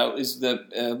is the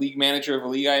league manager of a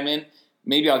league I'm in.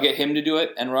 Maybe I'll get him to do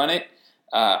it and run it.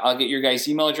 I'll get your guys'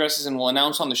 email addresses, and we'll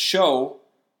announce on the show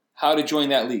how to join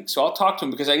that league. So I'll talk to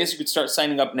him because I guess you could start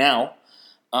signing up now.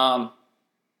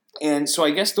 And so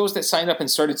I guess those that signed up and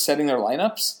started setting their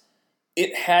lineups,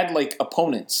 it had like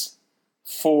opponents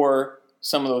for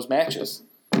some of those matches.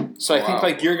 So I think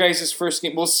like your guys' first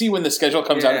game, we'll see when the schedule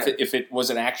comes out if it was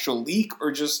an actual leak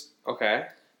or just okay.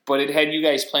 But it had you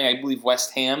guys playing, I believe,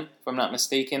 West Ham, if I'm not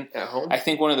mistaken. At home? I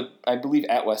think I believe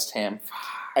at West Ham.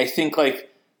 I think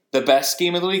like the best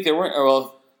game of the week,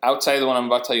 outside of the one I'm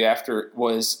about to tell you after,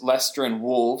 was Leicester and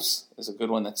Wolves. Is a good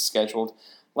one that's scheduled.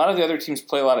 A lot of the other teams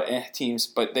play a lot of teams,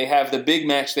 but they have the big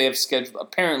match they have scheduled.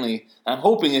 Apparently, I'm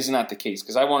hoping is not the case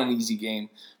because I want an easy game.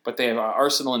 But they have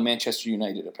Arsenal and Manchester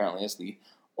United apparently as the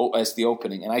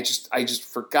opening. And I just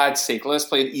for God's sake, let's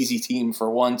play an easy team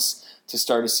for once to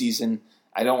start a season.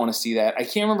 I don't want to see that. I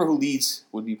can't remember who Leeds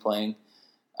would be playing,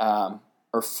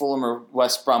 or Fulham or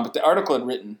West Brom, but the article had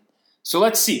written. So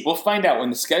let's see. We'll find out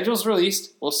when the schedule's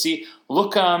released. We'll see.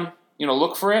 Look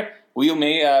for it. We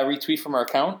may retweet from our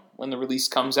account when the release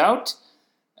comes out.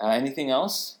 Anything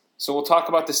else? So we'll talk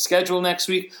about the schedule next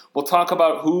week. We'll talk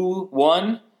about who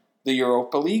won the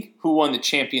Europa League, who won the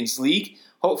Champions League.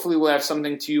 Hopefully we'll have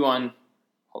something to you on,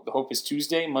 the hope is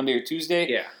Monday or Tuesday.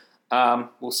 Yeah.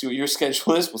 We'll see what your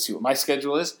schedule is. We'll see what my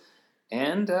schedule is.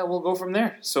 And we'll go from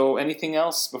there. So anything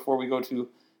else before we go to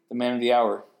the man of the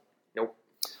hour? Nope.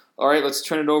 All right, let's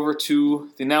turn it over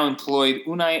to the now employed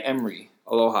Unai Emery.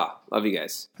 Aloha. Love you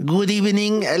guys. Good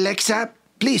evening, Alexa.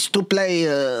 Please to play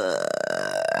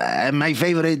my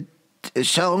favorite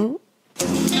song.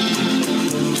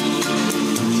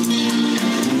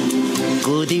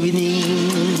 Good evening.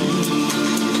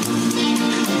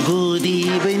 Good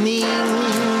evening.